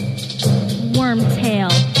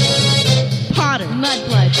 Wormtail. Potter,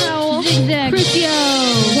 Mudbloods, Howl, Zigzag, Crucio,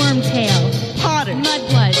 Wormtail. Potter,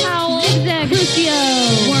 Mudbloods, Howl, Zigzag, Crucio,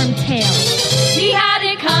 Wormtail. He had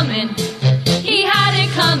it coming. He had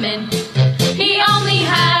it coming. He only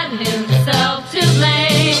had himself to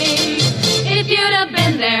blame. If you'd have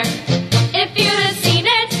been there, if you'd have seen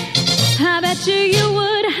it, I bet you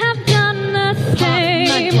would have done the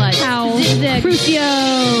same. Mudbloods, Howl, Zigzag, Crucio,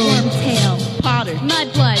 Wormtail. Potter,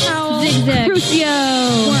 Mudbloods, Howl, Zigzag, Crucio,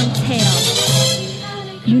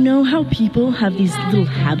 Wormtail. You know how people have these little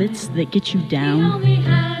habits that get you down?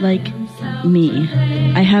 Like me.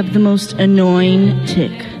 I have the most annoying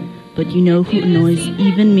tick. But you know who annoys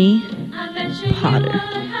even me? Potter.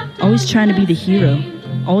 Always trying to be the hero.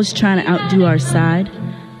 Always trying to outdo our side.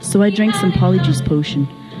 So I drank some Polyjuice potion,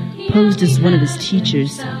 posed as one of his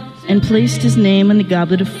teachers, and placed his name on the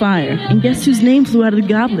goblet of fire. And guess whose name flew out of the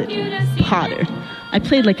goblet? Potter. I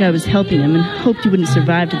played like I was helping him and hoped he wouldn't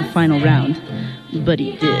survive to the final round. But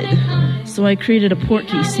he did. So I created a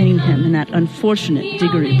portkey singing him and that unfortunate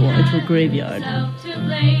Diggory boy to a graveyard.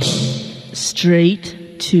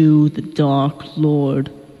 straight to the Dark Lord.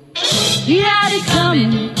 He had it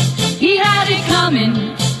coming. He had it coming.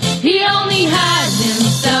 He only had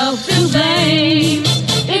himself to blame.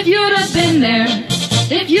 If you'd have been there,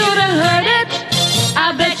 if you'd have heard it,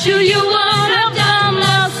 I bet you would have done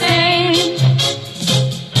the same.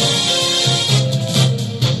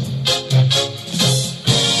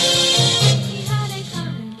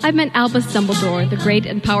 I met Albus Dumbledore, the great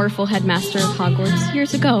and powerful headmaster of Hogwarts,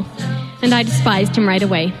 years ago, and I despised him right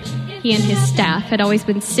away. He and his staff had always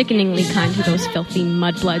been sickeningly kind to those filthy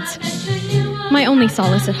mudbloods. My only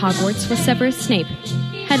solace at Hogwarts was Severus Snape,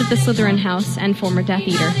 head of the Slytherin house and former Death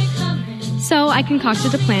Eater. So I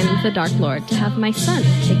concocted a plan with the Dark Lord to have my son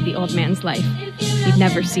take the old man's life. He'd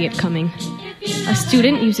never see it coming. A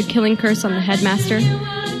student use a killing curse on the headmaster.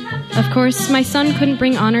 Of course, my son couldn't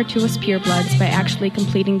bring honor to us purebloods by actually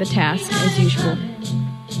completing the task as usual.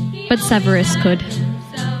 But Severus could.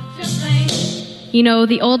 You know,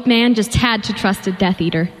 the old man just had to trust a Death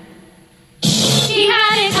Eater. He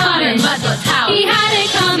had it coming. He had it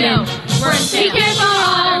coming. He cared for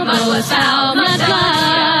all those foul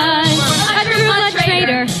mudbloods. A true blood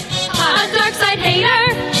traitor, a dark side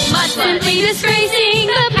hater, simply disgracing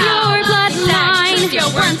the pure bloodline. Yo,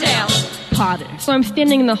 Wormtail. Potter. So I'm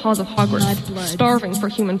standing in the halls of Hogwarts, starving for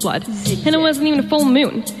human blood. And it wasn't even a full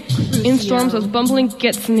moon. In storms those bumbling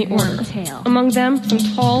gits in the order. Among them, some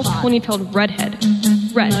tall, ponytailed redhead.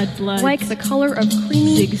 Red, like the color of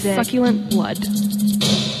creamy, succulent blood.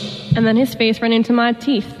 And then his face ran into my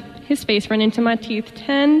teeth. His face ran into my teeth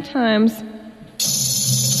 10 times.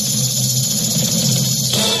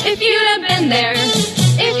 If you'd have been there,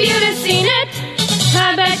 if you'd have seen it,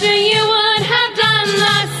 I bet you would have done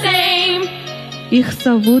the same. Их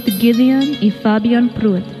зовут Гидеон и Фабиан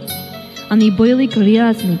Пруит. Они были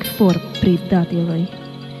грязных фор предателей.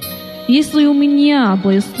 Если у меня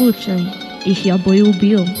был случай, их я бы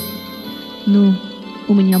убил. Ну,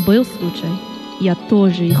 у меня был случай. Я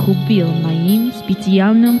тоже их убил моим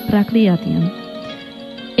специальным проклятием.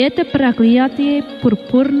 Это проклятие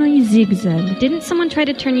пурпурный зигзаг. Didn't someone try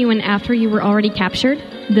to turn you in after you were already captured?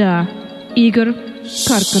 Да, Игорь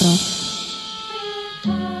Каркаров.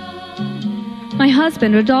 My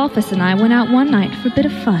husband, Rodolphus, and I went out one night for a bit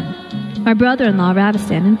of fun. My brother-in-law,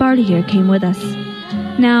 Ravestan, and Barty here came with us.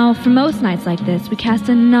 Now, for most nights like this, we cast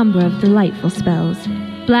a number of delightful spells.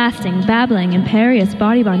 Blasting, babbling, imperious,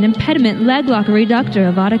 bodybind, impediment, leglock,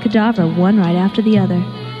 reductor, avada kedavra, one right after the other.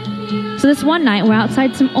 So this one night, we're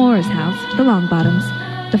outside some Aura's house, the Longbottoms.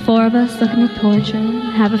 The four of us looking at torture,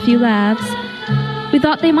 have a few laughs. We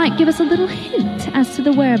thought they might give us a little hint as to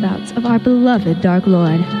the whereabouts of our beloved Dark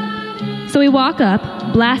Lord. So we walk up,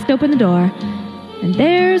 blast open the door, and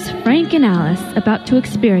there's Frank and Alice about to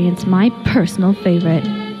experience my personal favorite,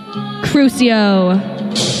 Crucio.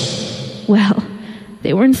 Well,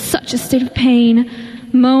 they were in such a state of pain,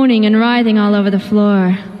 moaning and writhing all over the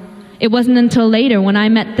floor. It wasn't until later when I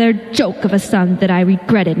met their joke of a son that I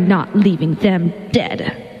regretted not leaving them dead.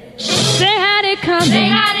 They had it coming. They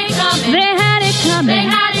had it coming. They had it coming. They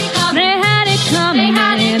had it coming. They had it coming. They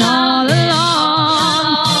had it all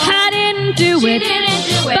along. I didn't do She it. didn't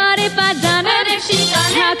do it. But if I'd done But it, if she'd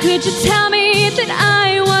done how it, could you tell me that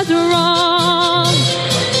I was wrong?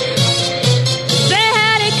 They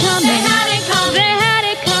had it coming. They had it coming. They had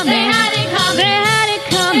it coming. They had it coming. They had it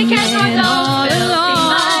coming. They kept on all those along.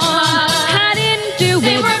 filthy I didn't do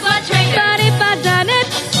They it. were blood traitors. But if I'd done it,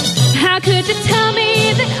 how could you tell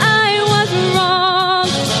me that I was wrong?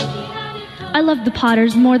 I loved the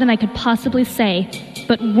Potters more than I could possibly say.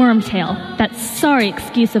 But Wormtail, that sorry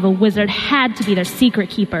excuse of a wizard, had to be their secret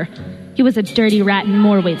keeper. He was a dirty rat in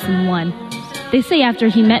more ways than one. They say after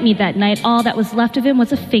he met me that night, all that was left of him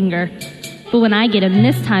was a finger. But when I get him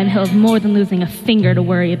this time, he'll have more than losing a finger to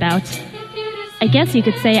worry about. I guess you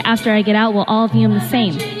could say after I get out, we'll all view him the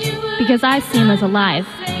same. Because I see him as alive,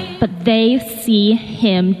 but they see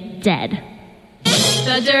him dead.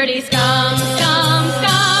 The dirty scum, scum,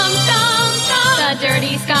 scum, scum, scum. The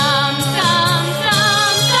dirty scum, scum,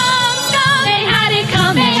 scum, scum, scum. They had it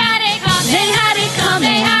coming. They had it coming. They had it coming.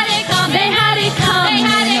 They had it coming. They had it coming. They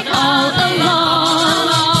had it all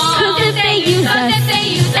along. 'Cause if they use us, and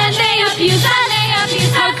they abuse us,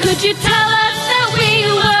 how could you tell us that we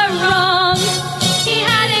were wrong? He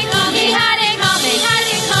had it coming. He had it coming. He had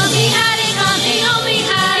it coming. He had it coming. He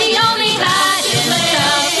only had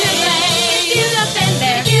himself to blame. If you'd have been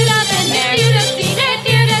there, if you'd have been there, if you'd have seen it, if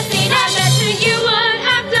you'd have seen it, I bet you would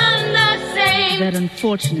have done the same. That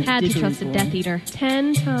unfortunate Had to diddly trust a boy. Death Eater.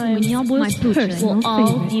 10 times. When y'all boys my push, we'll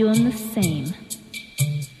all view him the same.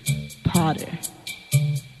 Potter.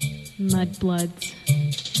 Mudbloods.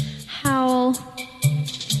 Howl.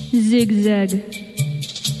 Zigzag,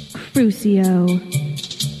 Crucio,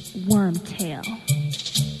 Wormtail.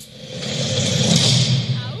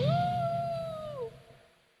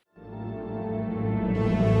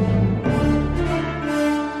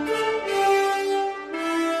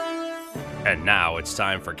 And now it's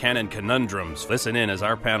time for Canon Conundrums. Listen in as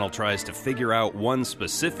our panel tries to figure out one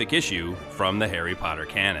specific issue from the Harry Potter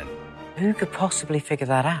canon. Who could possibly figure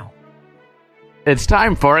that out? It's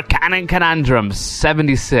time for Canon Conundrums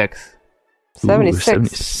 76. 76.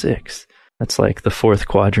 76. That's like the fourth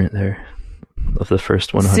quadrant there of the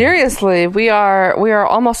first 100. Seriously, we are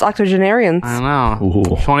almost octogenarians. I know.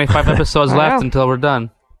 Ooh. 25 episodes I left know. until we're done.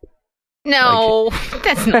 No,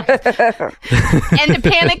 that's not. And the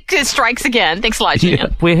panic strikes again. Thanks a lot,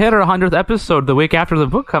 Jan. We hit our 100th episode the week after the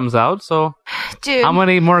book comes out, so Dude. how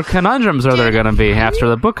many more conundrums are there going to be after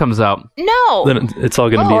the book comes out? No. Then it's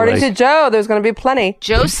all going to be According like... to Joe, there's going to be plenty.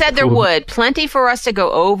 Joe said there would. Plenty for us to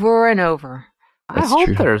go over and over. I hope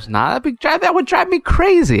there's not. That would drive me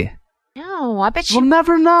crazy. No, I bet you. We'll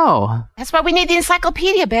never know. That's why we need the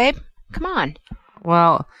encyclopedia, babe. Come on.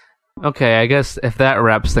 Well, okay, I guess if that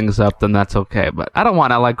wraps things up, then that's okay. But I don't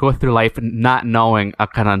want to go through life not knowing a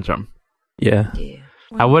conundrum. Yeah.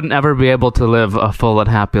 I wouldn't ever be able to live a full and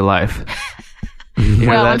happy life. You hear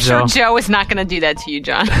Well, that, I'm sure Joe? Joe is not going to do that to you,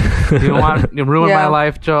 John. You want to ruin my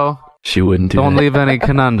life, Joe? She wouldn't do Don't that. leave any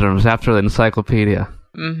conundrums after the encyclopedia.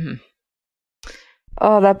 Mm-hmm.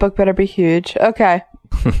 Oh, that book better be huge. Okay.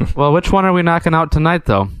 Well, which one are we knocking out tonight,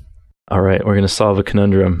 though? All right, we're going to solve a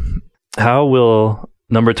conundrum. How will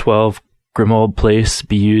number 12, Grimmauld Place,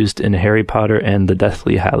 be used in Harry Potter and the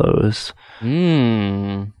Deathly Hallows?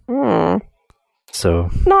 So...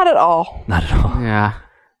 Not at all. Not at all. Yeah.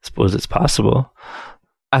 Suppose it's possible.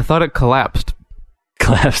 I thought it collapsed.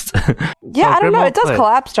 Collapsed. Yeah, I don't know. It does Place.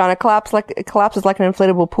 collapse, John. It collapses like an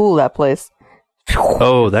inflatable pool, that place.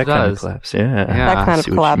 Oh, that kind of does. collapse. Yeah. That kind of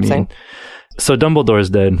See what you collapsing. mean. So Dumbledore's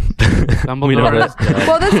dead. We know Dumbledore is that. dead.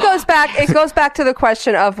 Well, this goes back. It goes back to the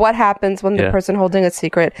question of what happens when the Yeah. person holding a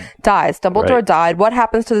secret dies. Dumbledore Right. died. What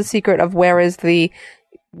happens to the secret of where is the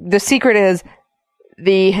secret is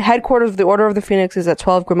the headquarters of the Order of the Phoenix is at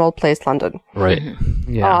 12 Grimmauld Place, London. Right.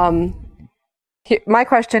 Yeah. My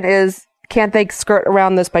question is, can't they skirt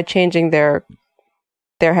around this by changing their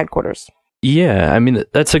headquarters? Yeah, I mean,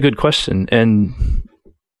 that's a good question. And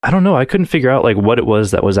I don't know. I couldn't figure out what it was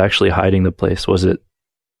that was actually hiding the place. Was it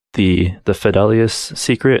the Fidelius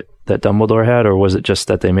secret that Dumbledore had, or was it just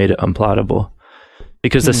that they made it unplottable?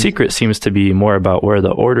 Because the secret seems to be more about where the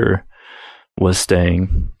Order was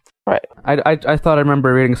staying. Right. I thought I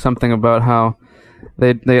remember reading something about how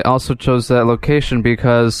they also chose that location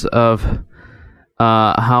because of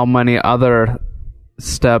how many other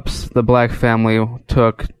steps the Black family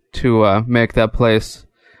took to make that place,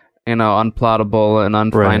 unplottable and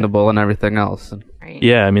unfindable and everything else.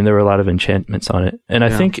 Yeah, I mean, there were a lot of enchantments on it. And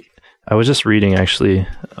I think I was just reading, actually,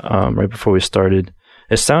 right before we started.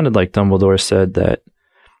 It sounded like Dumbledore said that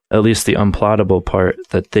at least the unplottable part,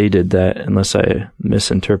 that they did that, unless I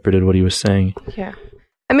misinterpreted what he was saying. Yeah.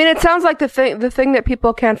 I mean, it sounds like the thing that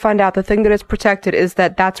people can't find out, the thing that is protected is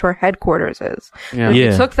that's where headquarters is. Yeah. If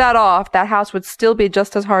Yeah. you took that off, that house would still be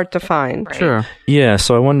just as hard to find. Sure. Yeah,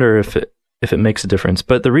 so I wonder if it makes a difference.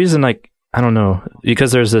 But the reason, I don't know,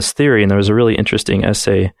 because there's this theory, and there was a really interesting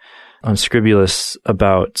essay on Scribulus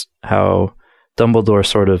about how Dumbledore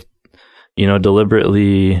sort of,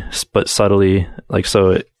 deliberately but subtly,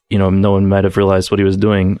 no one might have realized what he was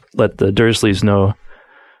doing, let the Dursleys know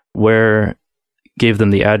where, gave them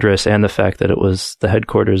the address and the fact that it was the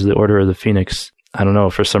headquarters of the Order of the Phoenix. I don't know,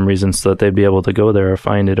 for some reason, so that they'd be able to go there or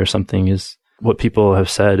find it or something, is what people have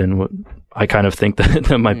said, and what I kind of think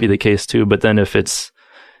that might be the case too. But then if it's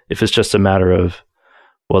just a matter of,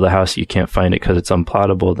 well, the house, you can't find it because it's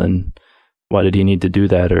unplottable, then why did he need to do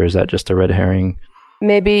that? Or is that just a red herring?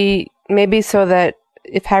 Maybe so that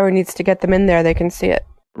if Harry needs to get them in there, they can see it.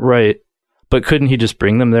 Right. But couldn't he just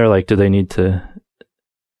bring them there? Do they need to...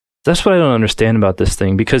 That's what I don't understand about this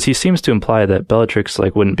thing, because he seems to imply that Bellatrix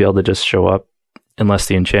wouldn't be able to just show up unless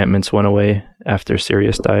the enchantments went away after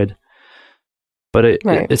Sirius died. But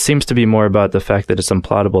it seems to be more about the fact that it's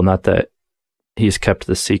unplottable, not that he's kept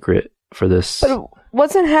the secret for this. But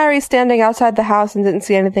wasn't Harry standing outside the house and didn't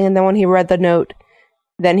see anything, and then when he read the note,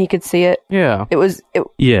 then he could see it? Yeah. That's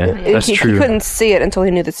true. He couldn't see it until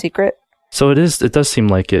he knew the secret. So it does seem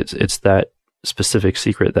like it's that specific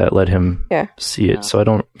secret that let him see it. So I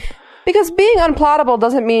don't... Because being unplottable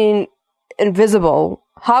doesn't mean invisible.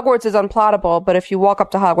 Hogwarts is unplottable, but if you walk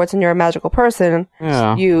up to Hogwarts and you're a magical person,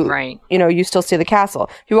 you still see the castle.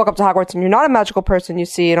 If you walk up to Hogwarts and you're not a magical person, you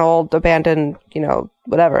see an old abandoned,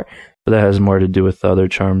 whatever. But that has more to do with the other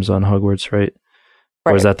charms on Hogwarts, right?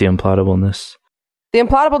 Or is that the implautableness? The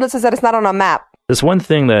implautableness is that it's not on a map. This one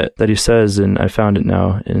thing that he says, and I found it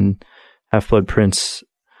now in Half-Blood Prince,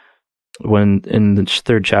 when in the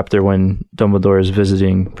third chapter when Dumbledore is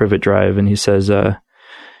visiting Privet Drive, and he says,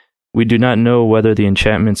 we do not know whether the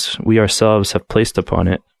enchantments we ourselves have placed upon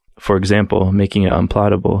it, for example, making it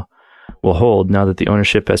unplottable, will hold now that the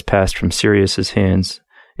ownership has passed from Sirius's hands.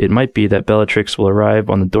 It might be that Bellatrix will arrive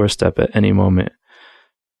on the doorstep at any moment.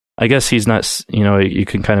 I guess he's not, you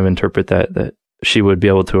can kind of interpret that she would be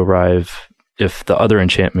able to arrive if the other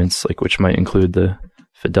enchantments, like which might include the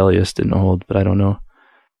Fidelius, didn't hold, but I don't know.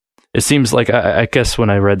 It seems like, I guess when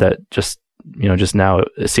I read that just now,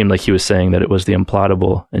 it seemed like he was saying that it was the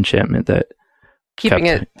implottable enchantment that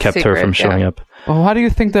kept her from showing up. Well, how do you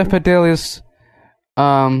think that Fidelius,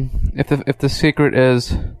 if the secret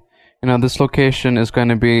is, this location is going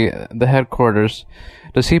to be the headquarters,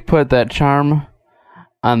 does he put that charm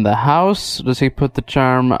on the house? Does he put the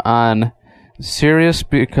charm on Sirius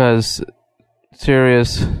because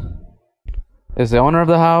Sirius is the owner of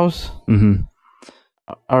the house? Mm-hmm.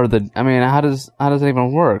 Or how does it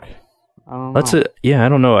even work? I don't know. That's it. Yeah, I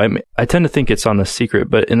don't know. I tend to think it's on the secret,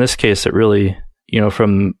 but in this case, it really,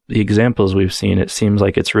 from the examples we've seen, it seems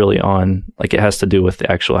like it's really on, like it has to do with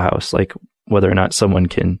the actual house, like whether or not someone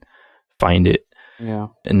can find it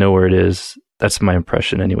and know where it is. That's my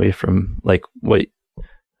impression anyway, from like what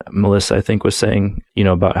Melissa, I think, was saying,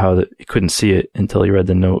 about how he couldn't see it until he read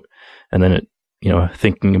the note, and then it,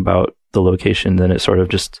 thinking about the location, then it sort of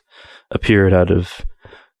just appeared out of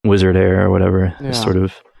wizard air or whatever, this sort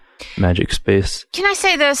of magic space. Can I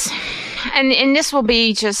say this? And this will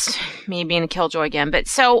be just me being a killjoy again, but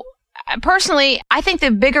so personally, I think the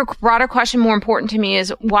bigger, broader question, more important to me,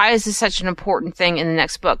 is why is this such an important thing in the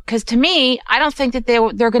next book? Because to me, I don't think that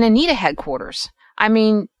they're going to need a headquarters. I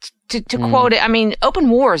mean, to quote it, open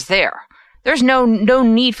war is there. There's no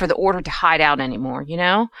need for the Order to hide out anymore,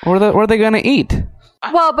 What are they going to eat?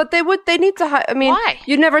 Well, but they need to hide. Why?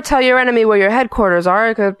 You'd never tell your enemy where your headquarters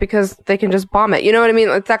are because they can just bomb it. You know what I mean?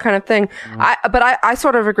 It's that kind of thing. I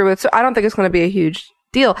sort of agree with, so I don't think it's going to be a huge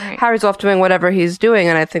deal. Right. Harry's off doing whatever he's doing,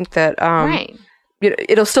 and I think that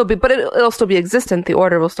it'll still be, but it'll still be existent. The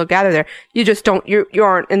Order will still gather there. You just don't, you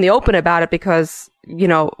aren't in the open about it because,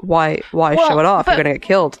 why show it off? You're going to get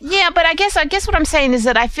killed. Yeah, but I guess what I'm saying is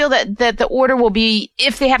that I feel that the Order will be,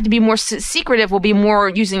 if they have to be more secretive, will be more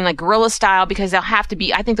using like guerrilla style, because they'll have to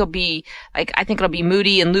be, I think it'll be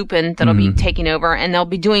Moody and Lupin that'll be taking over, and they'll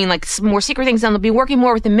be doing like more secret things, and they'll be working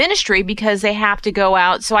more with the Ministry because they have to go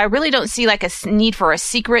out. So I really don't see like a need for a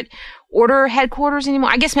secret Order headquarters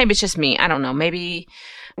anymore. I guess maybe it's just me. I don't know. Maybe,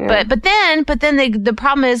 but then the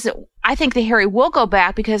problem is, I think that Harry will go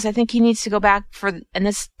back because I think he needs to go back and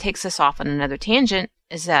this takes us off on another tangent,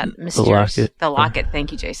 is that mysterious, the locket.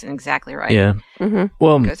 Thank you, Jason. Exactly right. Yeah. Mm-hmm.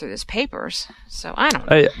 Well, go through his papers. So I don't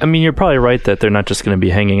know. I mean, you're probably right that they're not just going to be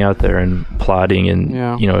hanging out there and plotting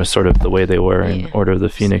and, sort of the way they were in Order of the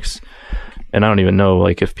Phoenix. And I don't even know,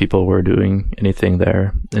 like, if people were doing anything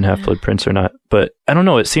there in Half-Blood Prince or not. But I don't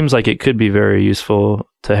know. It seems like it could be very useful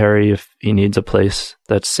to Harry if he needs a place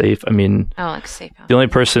that's safe. I mean, like safe house. The only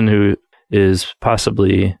person who is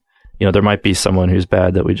possibly, there might be someone who's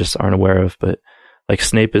bad that we just aren't aware of. But like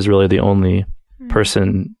Snape is really the only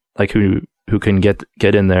person like who can get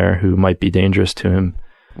in there who might be dangerous to him.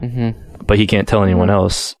 Mm-hmm. But he can't tell anyone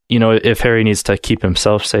else. If Harry needs to keep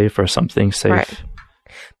himself safe or something safe. Right.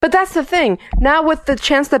 But that's the thing. Now with the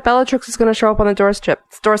chance that Bellatrix is going to show up on the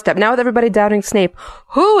doorstep, now with everybody doubting Snape,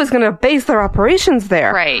 who is going to base their operations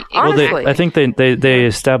there? Right. Honestly. Well, I think they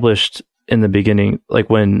established in the beginning, like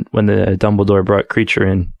when the Dumbledore brought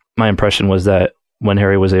Kreacher in, my impression was that when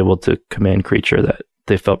Harry was able to command Kreacher, that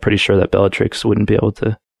they felt pretty sure that Bellatrix wouldn't be able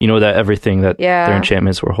to, that everything that their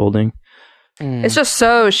enchantments were holding. It's just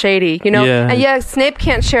so shady, Yeah. And Snape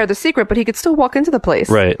can't share the secret, but he could still walk into the place.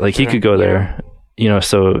 Right. Like he could go there.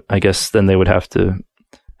 So I guess then they would have to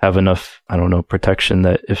have enough, I don't know, protection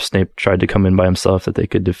that if Snape tried to come in by himself, that they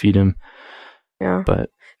could defeat him. Yeah.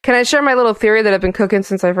 But can I share my little theory that I've been cooking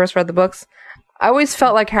since I first read the books? I always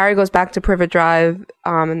felt like Harry goes back to Privet Drive,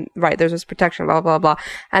 and there's this protection, blah, blah, blah.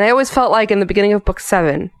 And I always felt like in the beginning of book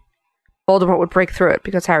 7, Voldemort would break through it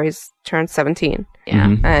because Harry's turned 17. Yeah.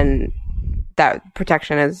 Mm-hmm. And that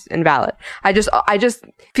protection is invalid. I just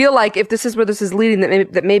feel like if this is where this is leading,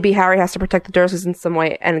 that maybe Harry has to protect the Dursleys in some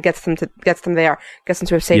way and gets them there, gets them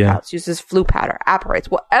to a safe house, uses flue powder,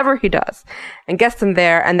 apparates, whatever he does, and gets them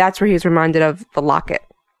there, and that's where he's reminded of the locket.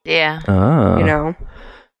 Yeah.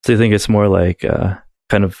 So you think it's more like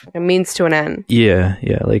kind of a means to an end? Yeah,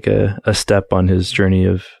 like a step on his journey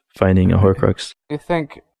of finding a Horcrux. You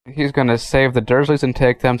think he's going to save the Dursleys and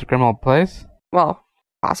take them to Grimmauld Place? Well,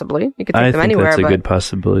 possibly. You could take I them think anywhere. that's a but good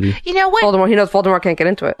possibility. You know what? He knows Voldemort can't get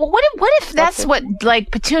into it. Well, what if that's what,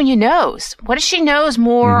 like, Petunia knows? What if she knows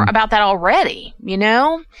more about that already, you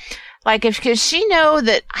know? Like, if she know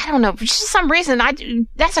that, I don't know, for some reason,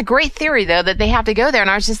 that's a great theory, though, that they have to go there. And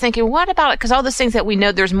I was just thinking, what about it? Because all those things that we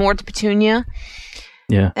know, there's more to Petunia.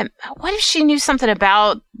 Yeah. What if she knew something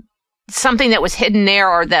about something that was hidden there,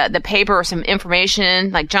 or the paper, or some information?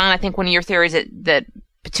 Like, John, I think one of your theories that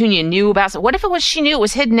Petunia knew about. So what if she knew it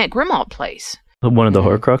was hidden at Grimmauld Place? One of the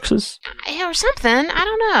Horcruxes? Or something. I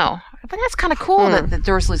don't know. But that's kind of cool that the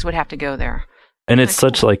Dursleys would have to go there. And it's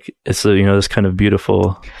such like, it's this kind of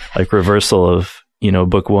beautiful like reversal of,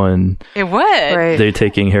 book 1. It would. Right. They're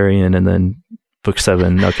taking Harry in, and then book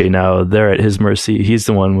 7, okay, now they're at his mercy. He's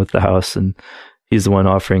the one with the house, and he's the one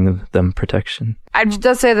offering them protection. It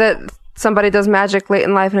does say that somebody does magic late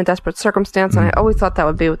in life in a desperate circumstance, and I always thought that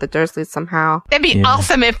would be with the Dursleys somehow. That'd be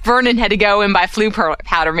awesome if Vernon had to go in by flue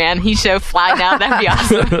powder, man. He'd show flying out. That'd be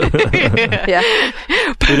awesome. Yeah.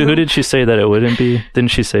 Who did she say that it wouldn't be?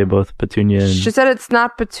 Didn't she say both Petunia and... She said it's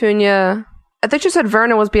not Petunia. I think she said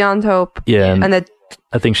Vernon was beyond hope. Yeah. And that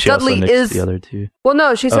I think she Dudley also nixed is the other two. Well,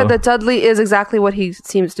 no, she said that Dudley is exactly what he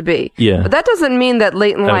seems to be. Yeah. But that doesn't mean that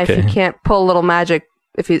late in life he can't pull a little magic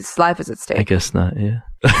if his life is at stake. I guess not, yeah.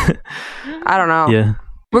 I don't know. Yeah.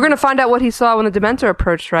 We're going to find out what he saw when the Dementor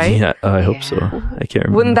approached, right? Yeah, I hope so. I can't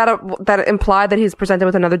remember. Wouldn't that imply that he's presented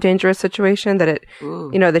with another dangerous situation, that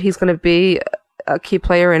that he's going to be a key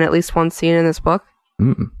player in at least one scene in this book?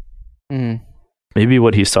 Maybe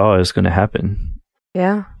what he saw is going to happen.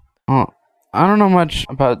 Yeah. Well, I don't know much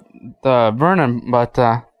about Vernon, but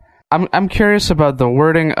I'm curious about the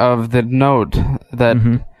wording of the note that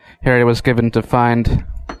Harry was given to find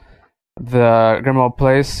the Grimmauld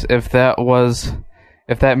Place. If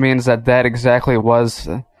that means that exactly was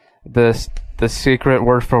the secret,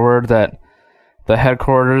 word for word, that the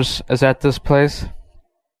headquarters is at this place.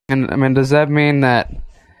 And I mean, does that mean that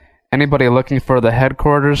anybody looking for the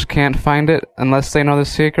headquarters can't find it unless they know the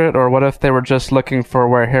secret? Or what if they were just looking for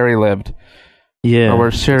where Harry lived? Yeah. Or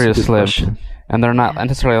where Sirius lived, question. and they're not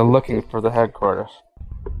necessarily looking for the headquarters?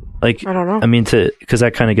 Like, I don't know. I mean, because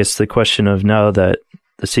that kind of gets to the question of, now that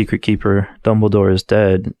the secret keeper, Dumbledore, is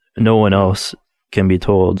dead, no one else can be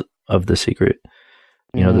told of the secret.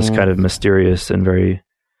 This kind of mysterious and very,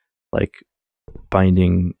 like,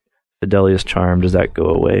 binding Fidelius charm, does that go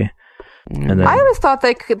away? And then, I always thought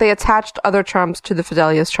they attached other charms to the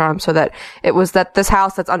Fidelius charm, so that it was that this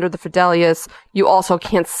house that's under the Fidelius, you also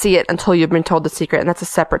can't see it until you've been told the secret, and that's a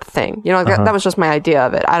separate thing. That was just my idea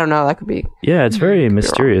of it. I don't know. That could be... Yeah, it's very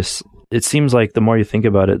mysterious. It seems like the more you think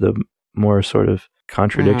about it, the more sort of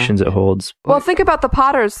contradictions it holds. Well, think about the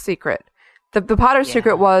Potter's secret. The Potter's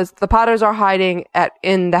secret was the Potters are hiding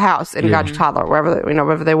in the house in Godrich Hollow,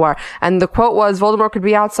 wherever they were. And the quote was, Voldemort could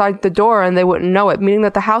be outside the door and they wouldn't know it, meaning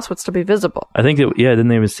that the house would still be visible. I think didn't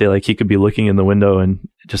they even say, like, he could be looking in the window and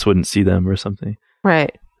just wouldn't see them or something?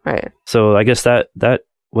 Right. So I guess that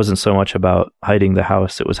wasn't so much about hiding the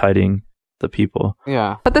house, it was hiding the people.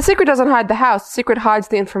 Yeah. But the secret doesn't hide the house. The secret hides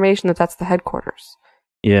the information that's the headquarters.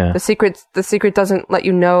 Yeah. The secret doesn't let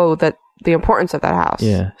you know that the importance of that house.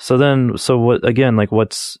 Yeah. So what, again, like,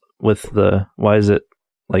 what's with why is it,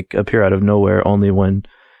 like, appear out of nowhere only when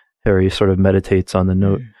Harry sort of meditates on the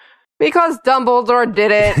note? Because Dumbledore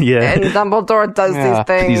did it. Yeah. And Dumbledore does these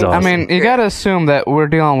things. He's awesome. I mean, you gotta assume that we're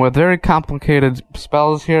dealing with very complicated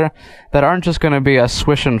spells here that aren't just gonna be a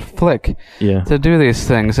swish and flick to do these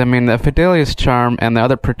things. I mean, the Fidelius charm and the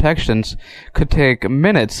other protections could take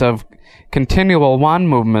minutes of continual wand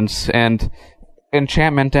movements and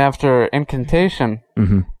enchantment after incantation,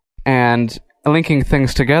 and linking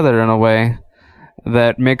things together in a way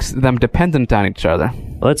that makes them dependent on each other.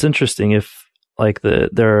 Well, that's interesting. If, like,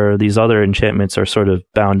 there are these other enchantments are sort of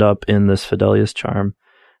bound up in this Fidelius charm,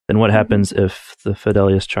 then what happens if the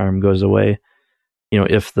Fidelius charm goes away?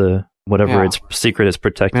 If the whatever its secret is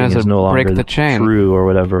protecting is no longer true or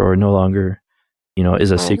whatever, or no longer,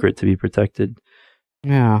 is a secret to be protected.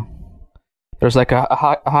 Yeah. There's like a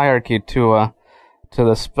hierarchy to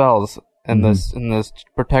the spells in this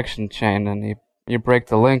protection chain, and you break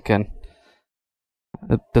the link, and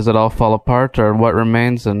does it all fall apart, or what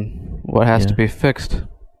remains, and what has to be fixed?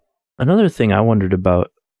 Another thing I wondered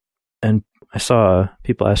about, and I saw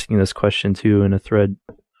people asking this question too in a thread,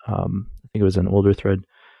 I think it was an older thread,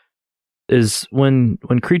 is when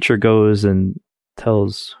Kreacher goes and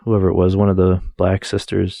tells whoever it was, one of the Black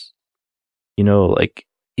sisters, like,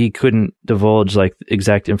 he couldn't divulge, like,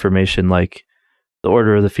 exact information, like the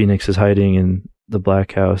Order of the Phoenix is hiding in the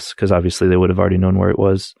Black House, because obviously they would have already known where it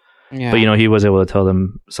was. But he was able to tell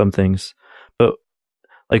them some things. But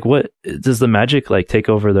like, what does the magic like take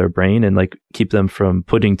over their brain and like keep them from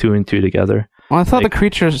putting 2 and 2 together? Well, I thought the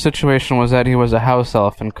creature situation was that he was a house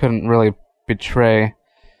elf and couldn't really betray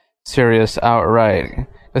Sirius outright.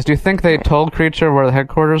 Because do you think they told Creature where the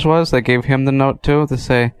headquarters was? They gave him the note too to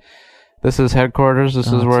say, "This is headquarters. This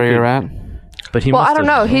is where you're at." But he. Well, I don't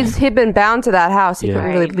know. He'd been bound to that house. He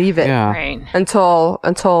couldn't really leave it until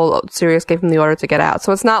Sirius gave him the order to get out.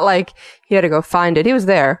 So it's not like he had to go find it. He was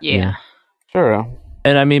there. Yeah. Sure.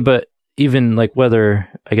 And I mean, but even like whether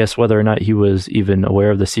or not he was even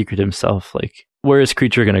aware of the secret himself, like where is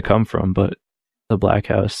Creature going to come from? But the Black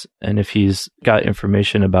House, and if he's got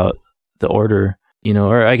information about the Order,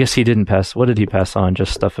 or I guess he didn't pass. What did he pass on?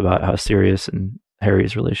 Just stuff about how Sirius and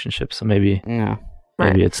Harry's relationship. So maybe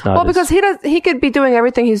it's not. Well, because he could be doing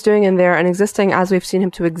everything he's doing in there and existing as we've seen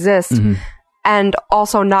him to exist. Mm-hmm. And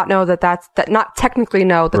also not know not technically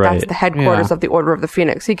know that that's the headquarters of the Order of the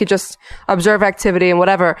Phoenix. He could just observe activity and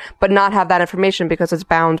whatever, but not have that information because it's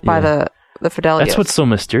bound by the Fidelius. That's what's so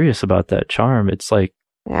mysterious about that charm. It's like,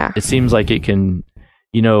 it seems like it can,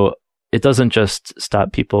 it doesn't just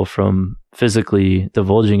stop people from physically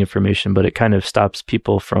divulging information, but it kind of stops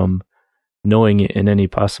people from knowing it in any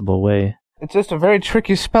possible way. It's just a very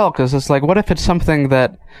tricky spell, because it's like, what if it's something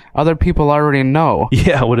that other people already know?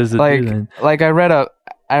 Yeah, what does it do then? Like I read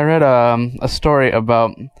a story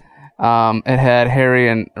about it had Harry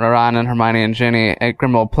and Ron and Hermione and Ginny at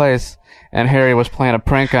Grimmauld Place, and Harry was playing a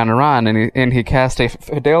prank on Ron, and he cast a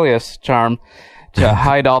Fidelius charm to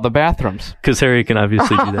hide all the bathrooms. Because Harry can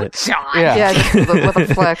obviously do that. Yeah, just with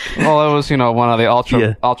a flick. Well, it was one of the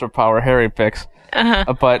ultra power Harry picks.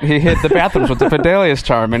 But he hid the bathrooms with the Fidelius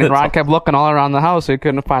charm, and Ron kept looking all around the house, so he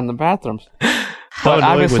couldn't find the bathrums. But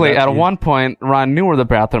obviously, at one point, Ron knew where the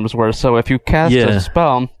bathrooms were, so if you cast a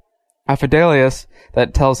spell, a Fidelius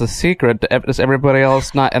that tells a secret, does everybody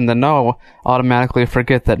else not in the know automatically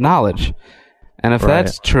forget that knowledge? And if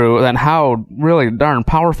that's true, then how really darn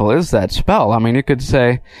powerful is that spell? I mean, you could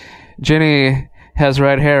say, Ginny has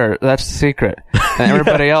red hair, that's the secret. And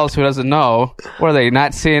everybody else who doesn't know, were they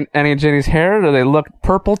not seeing any of Ginny's hair? Do they look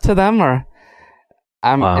purple to them? Or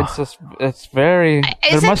it's very,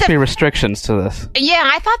 there must be restrictions to this. Yeah,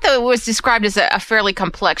 I thought that it was described as a fairly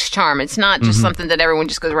complex charm. It's not just something that everyone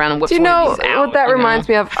just goes around and whips. Do you know one of these out, what that reminds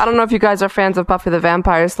me of? I don't know if you guys are fans of Buffy the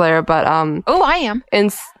Vampire Slayer, but oh, I am.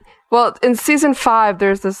 In season 5,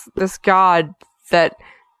 there's this god that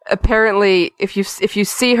apparently if you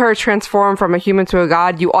see her transform from a human to a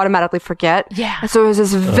god, you automatically forget. Yeah. And so there's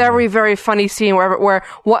this very, very funny scene where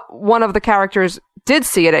one of the characters did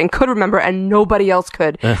see it and could remember and nobody else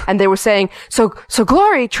could. And they were saying, so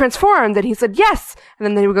Glory transformed, and he said yes. And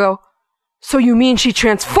then they would go, so you mean she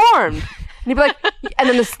transformed? And he'd be like, and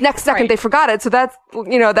then the next second they forgot it. So that's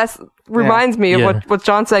reminds me of what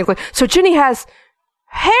John's saying. Like, so Ginny has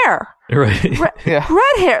hair. Right.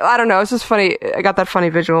 Red hair. I don't know. It's just funny. I got that funny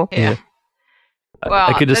visual. Yeah. Well,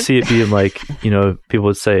 I could just see it being like, people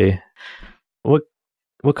would say, what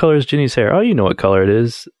color is Ginny's hair? Oh, you know what color it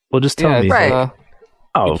is. Well, just tell me. Right.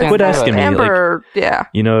 Quit asking me. Amber,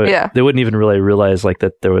 they wouldn't even really realize like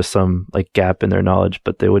that there was some like gap in their knowledge,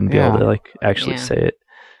 but they wouldn't be able to like actually say it.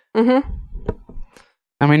 Mm-hmm.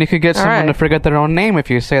 I mean, you could get someone to forget their own name if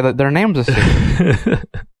you say that their name's a secret.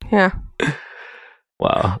 Yeah.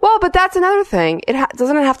 Wow. Well, but that's another thing.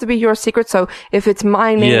 Doesn't it have to be your secret? So if it's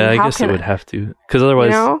my name, I guess it would have to, because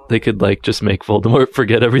otherwise they could like just make Voldemort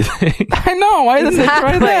forget everything. I know. Why didn't they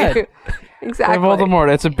try that? Exactly. Hey,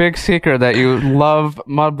 Voldemort, it's a big secret that you love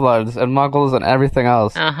mudbloods and muggles and everything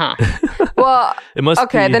else. Well, it must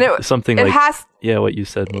be then something it like has, what you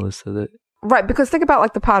said, Melissa. Right, because think about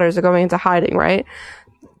like the Potters are going into hiding, right?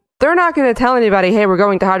 They're not going to tell anybody, hey, we're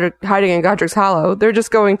going to hiding in Godric's Hollow. They're just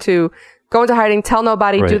going to go into hiding, tell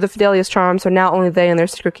nobody, do the Fidelius charm, so now only they and their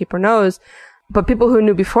secret keeper knows. But people who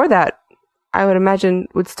knew before that, I would imagine,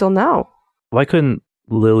 would still know. Why couldn't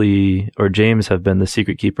Lily or James have been the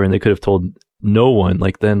secret keeper and they could have told no one?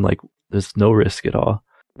 Like then, like there's no risk at all.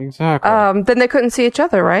 Exactly. Then they couldn't see each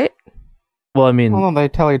other, right? Well, I mean, they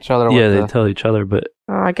tell each other. They tell each other, but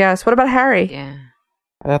I guess. What about Harry? Yeah,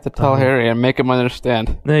 I have to tell Harry and make him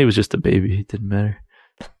understand. No, he was just a baby. It didn't matter.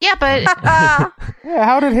 Yeah, but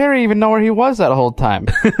how did Harry even know where he was that whole time?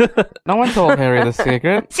 No one told Harry the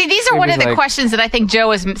secret. See, these are one of the questions that I think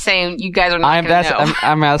Joe is saying you guys are not going to know.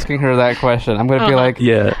 I'm asking her that question. I'm going to be like,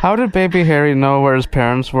 how did baby Harry know where his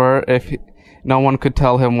parents were if no one could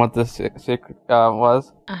tell him what the secret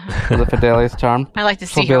was? The Fidelius charm. I like to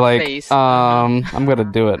see her face. I'm going to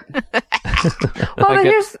do it. Well, then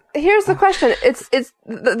here's the question. It's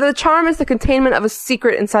the charm is the containment of a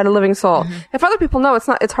secret inside a living soul. If other people know,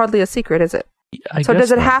 it's hardly a secret, is it? So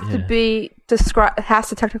does it have to be described? It has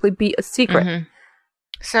to technically be a secret.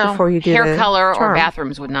 So before you do hair the color charm. or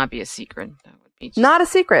bathrooms would not be a secret. That would be not a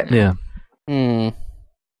secret. Yeah. I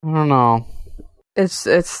don't know.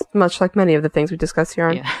 It's much like many of the things we discuss here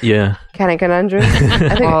on Yeah. Canon Conundrum.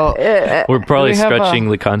 I think We're probably we have stretching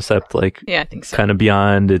the concept like I think so. kind of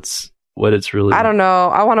beyond what it's really. I don't know.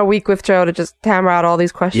 I want a week with Joe to just hammer out all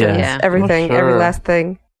these questions, everything, every last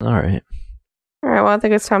thing. All right. All right. Well, I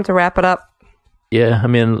think it's time to wrap it up. Yeah, I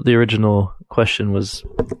mean, the original question was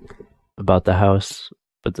about the house,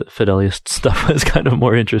 but the Fidelis stuff was kind of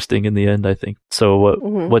more interesting in the end, I think. So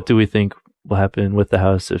what do we think will happen with the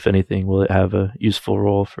house, if anything? Will it have a useful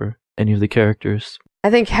role for any of the characters? I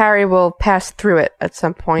think Harry will pass through it at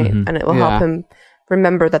some point, and it will help him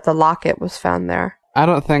remember that the locket was found there. I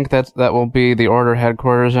don't think that will be the Order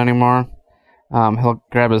headquarters anymore. He'll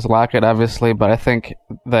grab his locket, obviously, but I think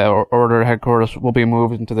the Order headquarters will be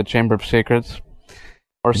moved into the Chamber of Secrets.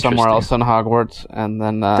 Or somewhere else in Hogwarts, and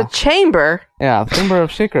then... the Chamber? Yeah, the Chamber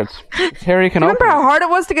of Secrets. Harry can Remember open how hard it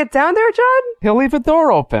was to get down there, John? He'll leave a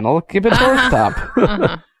door open. He'll keep a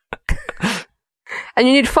doorstop. And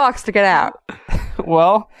you need Fox to get out.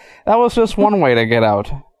 Well, that was just one way to get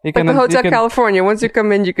out. Like the Hotel California. Once you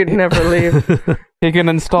come in, you could never leave. He can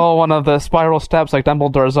install one of the spiral steps like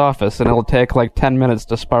Dumbledore's office, and it'll take like 10 minutes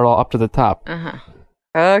to spiral up to the top.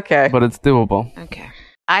 Okay. But it's doable. Okay.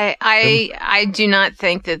 I do not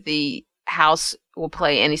think that the house will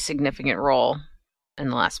play any significant role in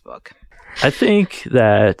the last book. I think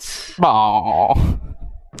that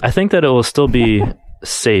it will still be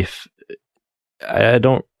safe. I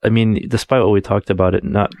mean, despite what we talked about it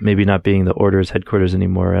maybe not being the Order's headquarters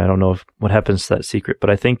anymore, I don't know what happens to that secret, but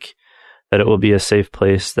I think that it will be a safe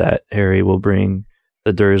place that Harry will bring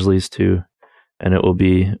the Dursleys to, and it will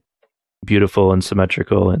be beautiful and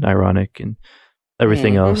symmetrical and ironic and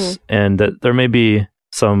everything else, and that there may be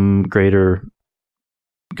some greater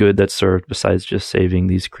good that's served besides just saving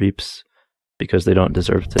these creeps because they don't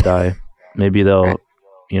deserve to die. Maybe they'll,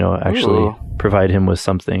 actually provide him with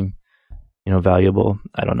something, valuable.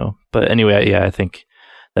 I don't know. But anyway, I think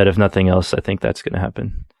that if nothing else, I think that's going to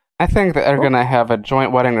happen. I think that they're going to have a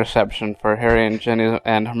joint wedding reception for Harry and Ginny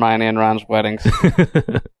and Hermione and Ron's weddings.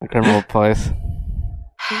 The Grimmauld Place.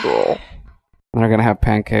 Cool. They're going to have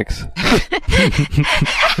pancakes.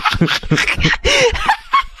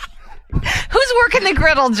 Who's working the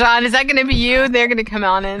griddle, John? Is that going to be you? They're going to come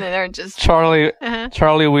on in and they're just... Charlie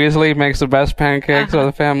Weasley makes the best pancakes of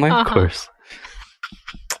the family. Of course.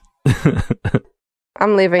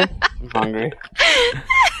 I'm leaving. I'm hungry.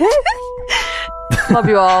 Love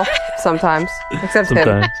you all. Sometimes. Except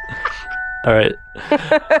him. All right.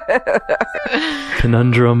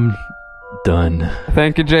 Conundrum done.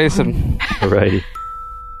 Thank you, Jason. Alrighty.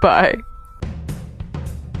 Bye.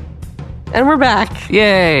 And we're back.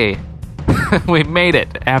 Yay! We made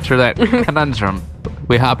it after that conundrum.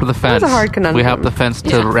 We hopped the fence. It was a hard conundrum. We hopped the fence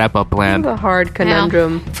to wrap up land. It was a hard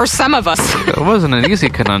conundrum. For some of us. It wasn't an easy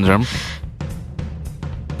conundrum.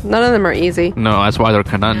 None of them are easy. No, that's why they're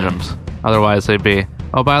conundrums. Otherwise, they'd be,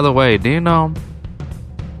 oh, by the way, do you know...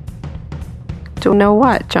 Do know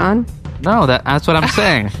what, John? No, that's what I'm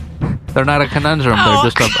saying. They're not a conundrum.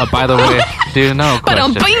 They're just a by the way, do you know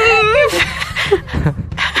question.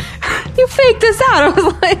 You faked this out. I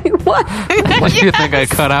was like, what? What do you think I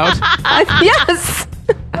cut out? Yes.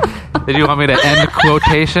 Did you want me to end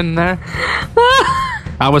quotation there?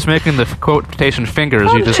 I was making the quotation fingers.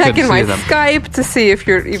 I'm You just checking couldn't see my them. Skype to see if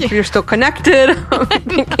you're still connected. I'm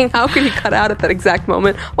thinking, how can you cut out at that exact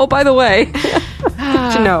moment? Oh, by the way,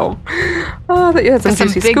 did you know? Oh, that you had some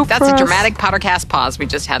juicy scoop That's for a us. dramatic Pottercast pause we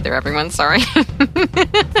just had there, everyone. Sorry.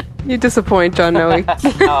 You disappoint, John Noe.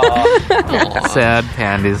 Sad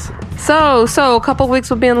pandies. So a couple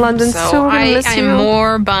weeks we'll be in London. So we're gonna miss I you. am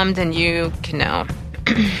more bummed than you can know.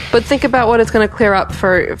 But think about what it's going to clear up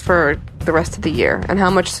for the rest of the year, and how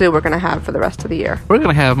much Sue we're going to have for the rest of the year. We're going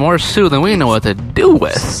to have more Sue than we know what to do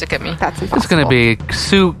with. Sick at me. That's impossible. It's going to be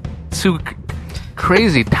Sue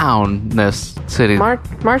crazy town this city. March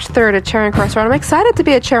 3rd at Charing Cross Road. I'm excited to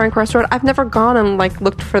be at Charing Cross Road. I've never gone and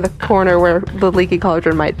looked for the corner where the Leaky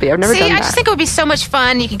Cauldron might be. I've never done that. I just think it would be so much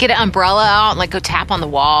fun. You could get an umbrella out and go tap on the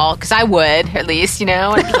wall, because I would, at least, and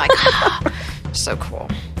it'd be like, so cool.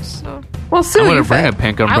 So. Well, Sue, I'm going you to bring a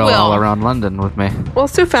pink umbrella will. all around London with me. Well,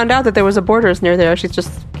 Sue found out that there was a Borders near there. She's just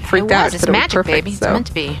freaked out. It's Said it was magic, perfect, baby. It's so meant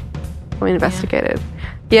to be. We investigated.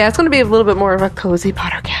 Yeah, it's going to be a little bit more of a cozy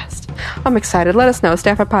Pottercast. I'm excited. Let us know.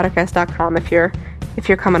 Staff at Pottercast.com if you're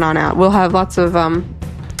coming on out. We'll have lots of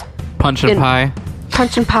Punch and Pie.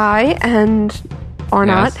 Punch and Pie or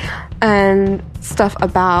not, and stuff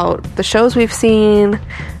about the shows we've seen,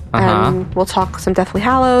 and we'll talk some Deathly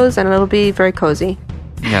Hallows, and it'll be very cozy.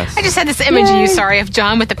 Yes. I just had this image of you, of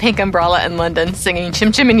John with the pink umbrella in London singing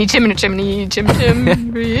Chim Chimney, Chimney, Chimney, Chim Chim.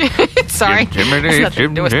 Sorry. Chimney, That's nothing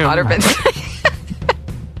to do with Potter, but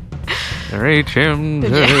Very Chim. He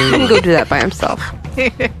can go do that by himself.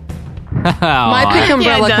 My pink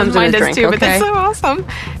umbrella comes in a drink, too, okay? but that's so awesome.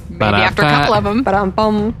 Maybe after a couple of them.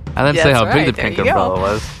 I didn't say how big the pink umbrella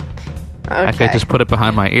was. I could just put it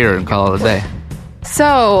behind my ear and call it a day.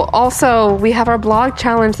 So, also, we have our blog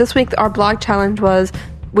challenge. This week, our blog challenge was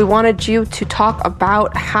we wanted you to talk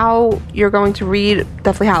about how you're going to read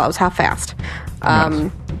Deathly Hallows, how fast.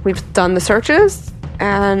 We've done the searches,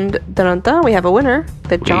 and we have a winner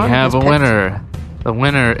that John has picked. Winner. The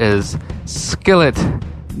winner is Skillet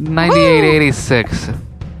 9886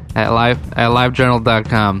 at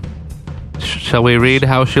livejournal.com. Shall we read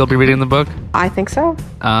how she'll be reading the book? I think so.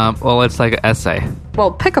 Well, it's like an essay.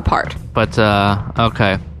 Well, pick a part. But,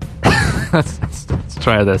 okay. let's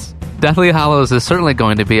try this. Deathly Hallows is certainly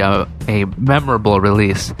going to be a memorable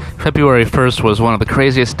release. February 1st was one of the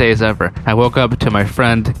craziest days ever. I woke up to my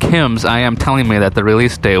friend Kim's IM telling me that the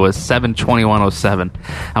release day was 7/21/07.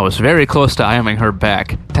 I was very close to IMing her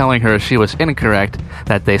back, telling her she was incorrect,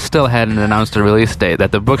 that they still hadn't announced a release date,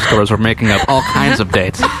 that the bookstores were making up all kinds of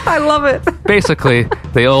dates. I love it. Basically,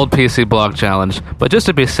 the old PC blog challenge. But just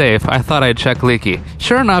to be safe, I thought I'd check Leaky.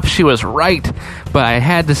 Sure enough, she was right, but I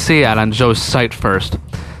had to see it on Joe's site first.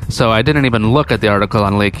 So I didn't even look at the article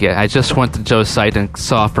on Leaky. I just went to Joe's site and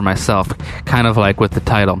saw for myself, kind of like with the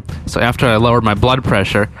title. So after I lowered my blood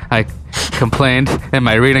pressure, I complained in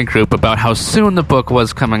my reading group about how soon the book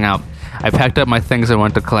was coming out. I packed up my things and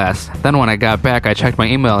went to class. Then when I got back, I checked my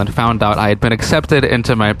email and found out I had been accepted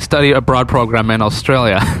into my study abroad program in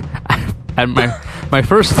Australia. And my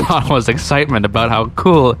first thought was excitement about how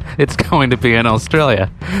cool it's going to be in Australia.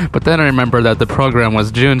 But then I remembered that the program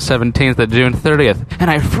was June 17th to June 30th, and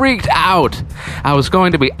I freaked out. I was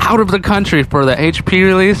going to be out of the country for the HP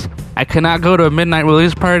release. I cannot go to a midnight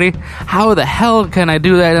release party. How the hell can I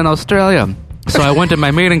do that in Australia? So I went to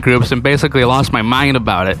my meeting groups and basically lost my mind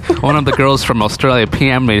about it. One of the girls from Australia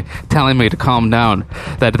PM'd me, telling me to calm down,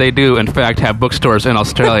 that they do, in fact, have bookstores in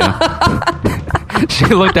Australia. She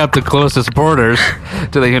looked up the closest borders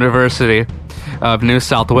to the University of New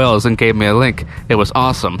South Wales and gave me a link. It was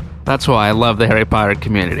awesome. That's why I love the Harry Potter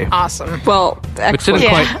community. Awesome. Well, excellent. Which didn't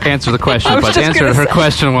quite answer the question, but the answer to her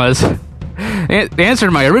question was... The answer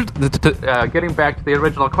to my... getting back to the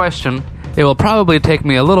original question... It will probably take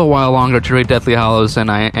me a little while longer to read Deathly Hallows than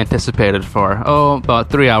I anticipated for. About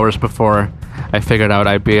 3 hours before I figured out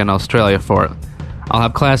I'd be in Australia for it. I'll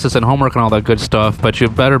have classes and homework and all that good stuff, but you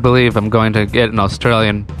better believe I'm going to get an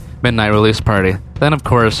Australian midnight release party. Then, of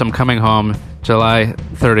course, I'm coming home July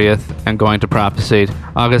 30th and going to Prophecy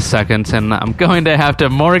August 2nd, and I'm going to have to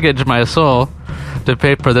mortgage my soul to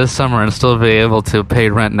pay for this summer and still be able to pay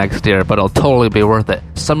rent next year, but it'll totally be worth it.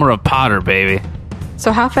 Summer of Potter, baby.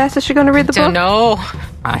 So how fast is she going to read the book? Don't know.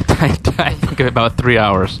 I think about 3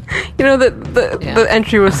 hours. You know, the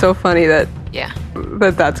entry was so funny that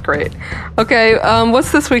that's great. Okay,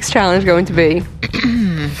 what's this week's challenge going to be?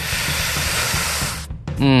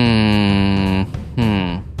 I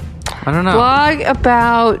don't know. Blog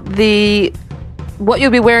about what you'll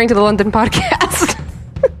be wearing to the London podcast.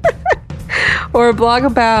 Or a blog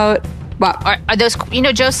about... What? Are those? You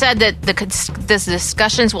know, Joe said that the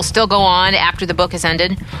discussions will still go on after the book has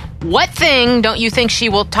ended. What thing don't you think she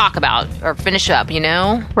will talk about or finish up? You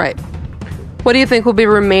know, right? What do you think will be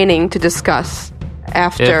remaining to discuss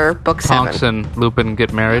after book 7? Tonks and Lupin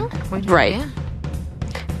get married, right? Yeah.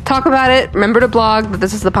 Talk about it. Remember to blog that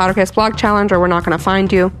this is the Pottercast blog challenge, or we're not going to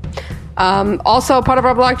find you. Also, part of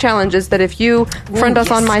our blog challenge is that if you friend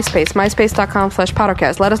us on MySpace,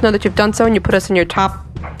 myspace.com/Pottercast, let us know that you've done so and you put us in your top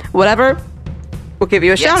whatever, we'll give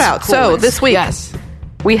you a shout out. Cool. So this week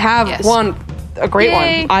we have a great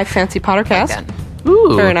one. I Fancy Pottercast.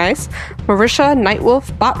 Ooh. Very nice. Marisha,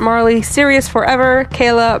 Nightwolf, Bot Marley, Sirius Forever,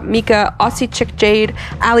 Kayla, Mika, Aussie Chick Jade,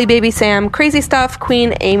 Allie Baby Sam, Crazy Stuff,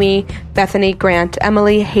 Queen, Amy, Bethany, Grant,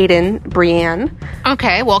 Emily, Hayden, Brienne.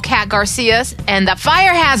 Okay, well, Kat Garcia and the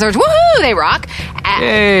Fire Hazards. Woohoo! They rock.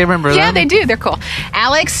 Hey, remember that? Yeah, they do. They're cool.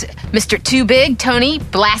 Alex, Mr. Too Big, Tony,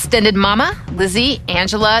 Blast-Ended Mama, Lizzie,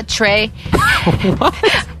 Angela, Trey. What?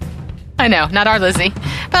 I know, not our Lizzie.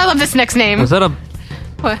 But I love this next name. Was that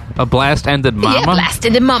What? A Blast-Ended Mama? Yeah,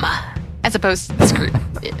 Blast-Ended Mama. As opposed to the screw.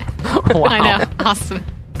 Wow. I know. Awesome.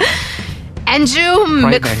 Andrew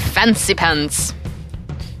McFancy Pants.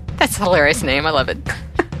 That's a hilarious name. I love it.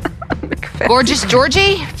 Gorgeous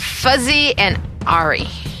Georgie. Fuzzy and Ari.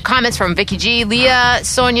 Comments from Vicky G, Leah,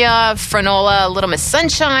 Sonia, Franola, Little Miss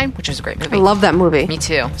Sunshine, which was a great movie. I love that movie. Me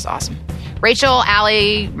too. It was awesome. Rachel,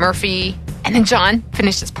 Allie, Murphy, and then John.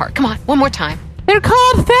 Finish this part. Come on, one more time. They're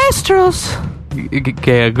called Thestrals.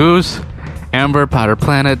 Gaia Goose, Amber, Potter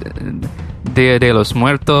Planet, Dia de los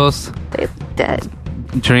Muertos. They're dead.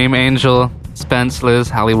 Dream Angel, Spence, Liz,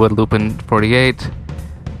 Hollywood, Lupin 48,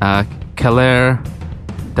 Keller,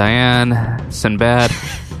 Diane, Sinbad,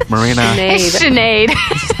 Marina. Sinead.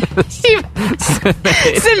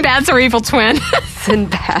 Sinbad's her evil twin.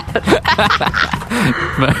 Sinbad.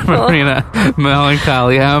 Marina,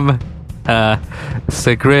 Melancholy M,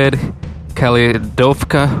 Sigrid, Kelly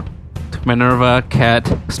Dovka, Minerva,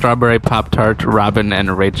 Kat, Strawberry Pop-Tart, Robin,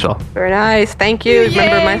 and Rachel. Very nice. Thank you.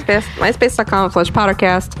 Remember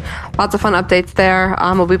myspace.com/Pottercast. Lots of fun updates there.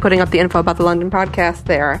 We'll be putting up the info about the London podcast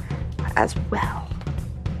there as well.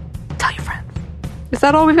 Tell your friends. Is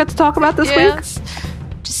that all we've got to talk about this week?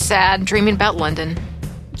 Just sad, dreaming about London.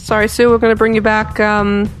 Sorry, Sue. We're going to bring you back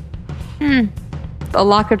a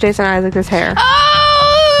lock of Jason Isaacs' hair.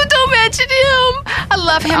 Oh, don't mention him. I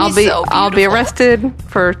love him. He's so beautiful. I'll be arrested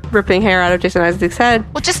for ripping hair out of Jason Isaacs' head.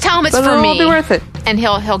 Well, just tell him it's but for me. It'll be worth it. And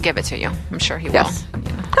he'll give it to you. I'm sure he will.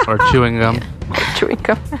 Or chewing gum. Chewing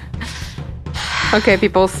gum. Okay,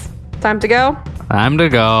 peoples. Time to go. Time to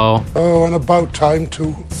go. Oh, and about time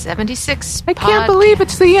too. 76. I can't believe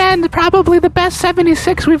it's the end. Probably the best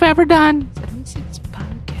 76 we've ever done. 76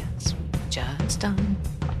 podcasts just done.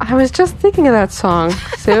 I was just thinking of that song,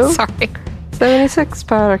 Sue. Sorry. 76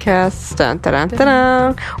 podcasts. Dun, dun, dun,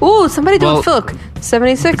 dun. Ooh, somebody do a Philk.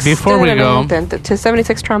 76. Before we go, to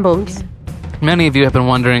 76 trombones. Many of you have been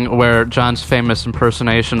wondering where John's famous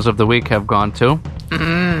impersonations of the week have gone to.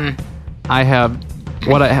 I have.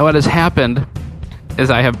 What has happened is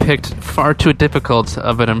I have picked far too difficult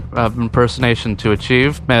of an impersonation to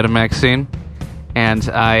achieve, Madame Maxine, and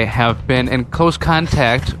I have been in close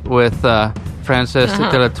contact with Frances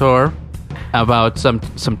de la Tour about some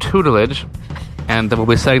tutelage, and we'll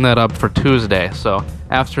be setting that up for Tuesday. So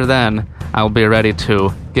after then, I'll be ready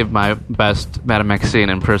to give my best Madame Maxine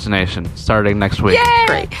impersonation starting next week. Yay!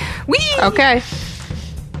 Great. Okay.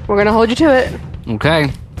 We're going to hold you to it.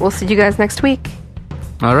 Okay. We'll see you guys next week.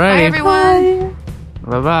 All right. Bye, everyone.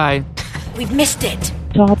 Bye-bye. We've missed it.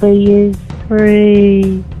 Dobby is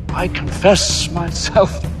free. I confess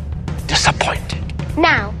myself disappointed.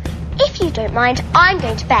 Now, if you don't mind, I'm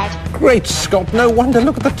going to bed. Great Scott, no wonder.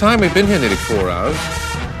 Look at the time. We've been here nearly 4 hours.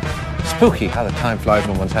 Spooky how the time flies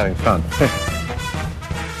when one's having fun.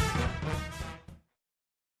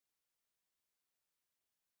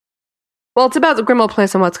 Well, it's about the Grimmauld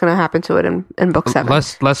Place and what's going to happen to it in Book 7.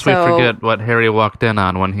 Lest we forget what Harry walked in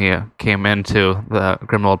on when he came into the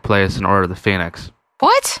Grimmauld Place in Order of the Phoenix.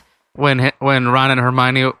 What? When Ron and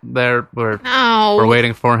Hermione were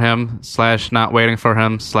waiting for him / not waiting for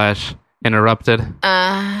him / interrupted.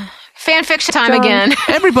 Fan fiction time again.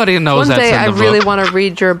 Everybody knows that's in the book. One day I really want to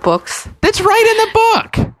read your books. That's right in the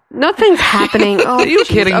book. Nothing's happening. Oh, are you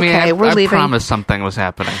kidding me? Okay, we're leaving. I promised something was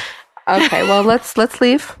happening. Okay, well let's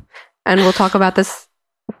leave, and we'll talk about this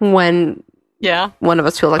when one of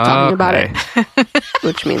us feel like talking about it,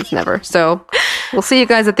 which means never. So we'll see you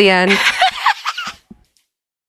guys at the end.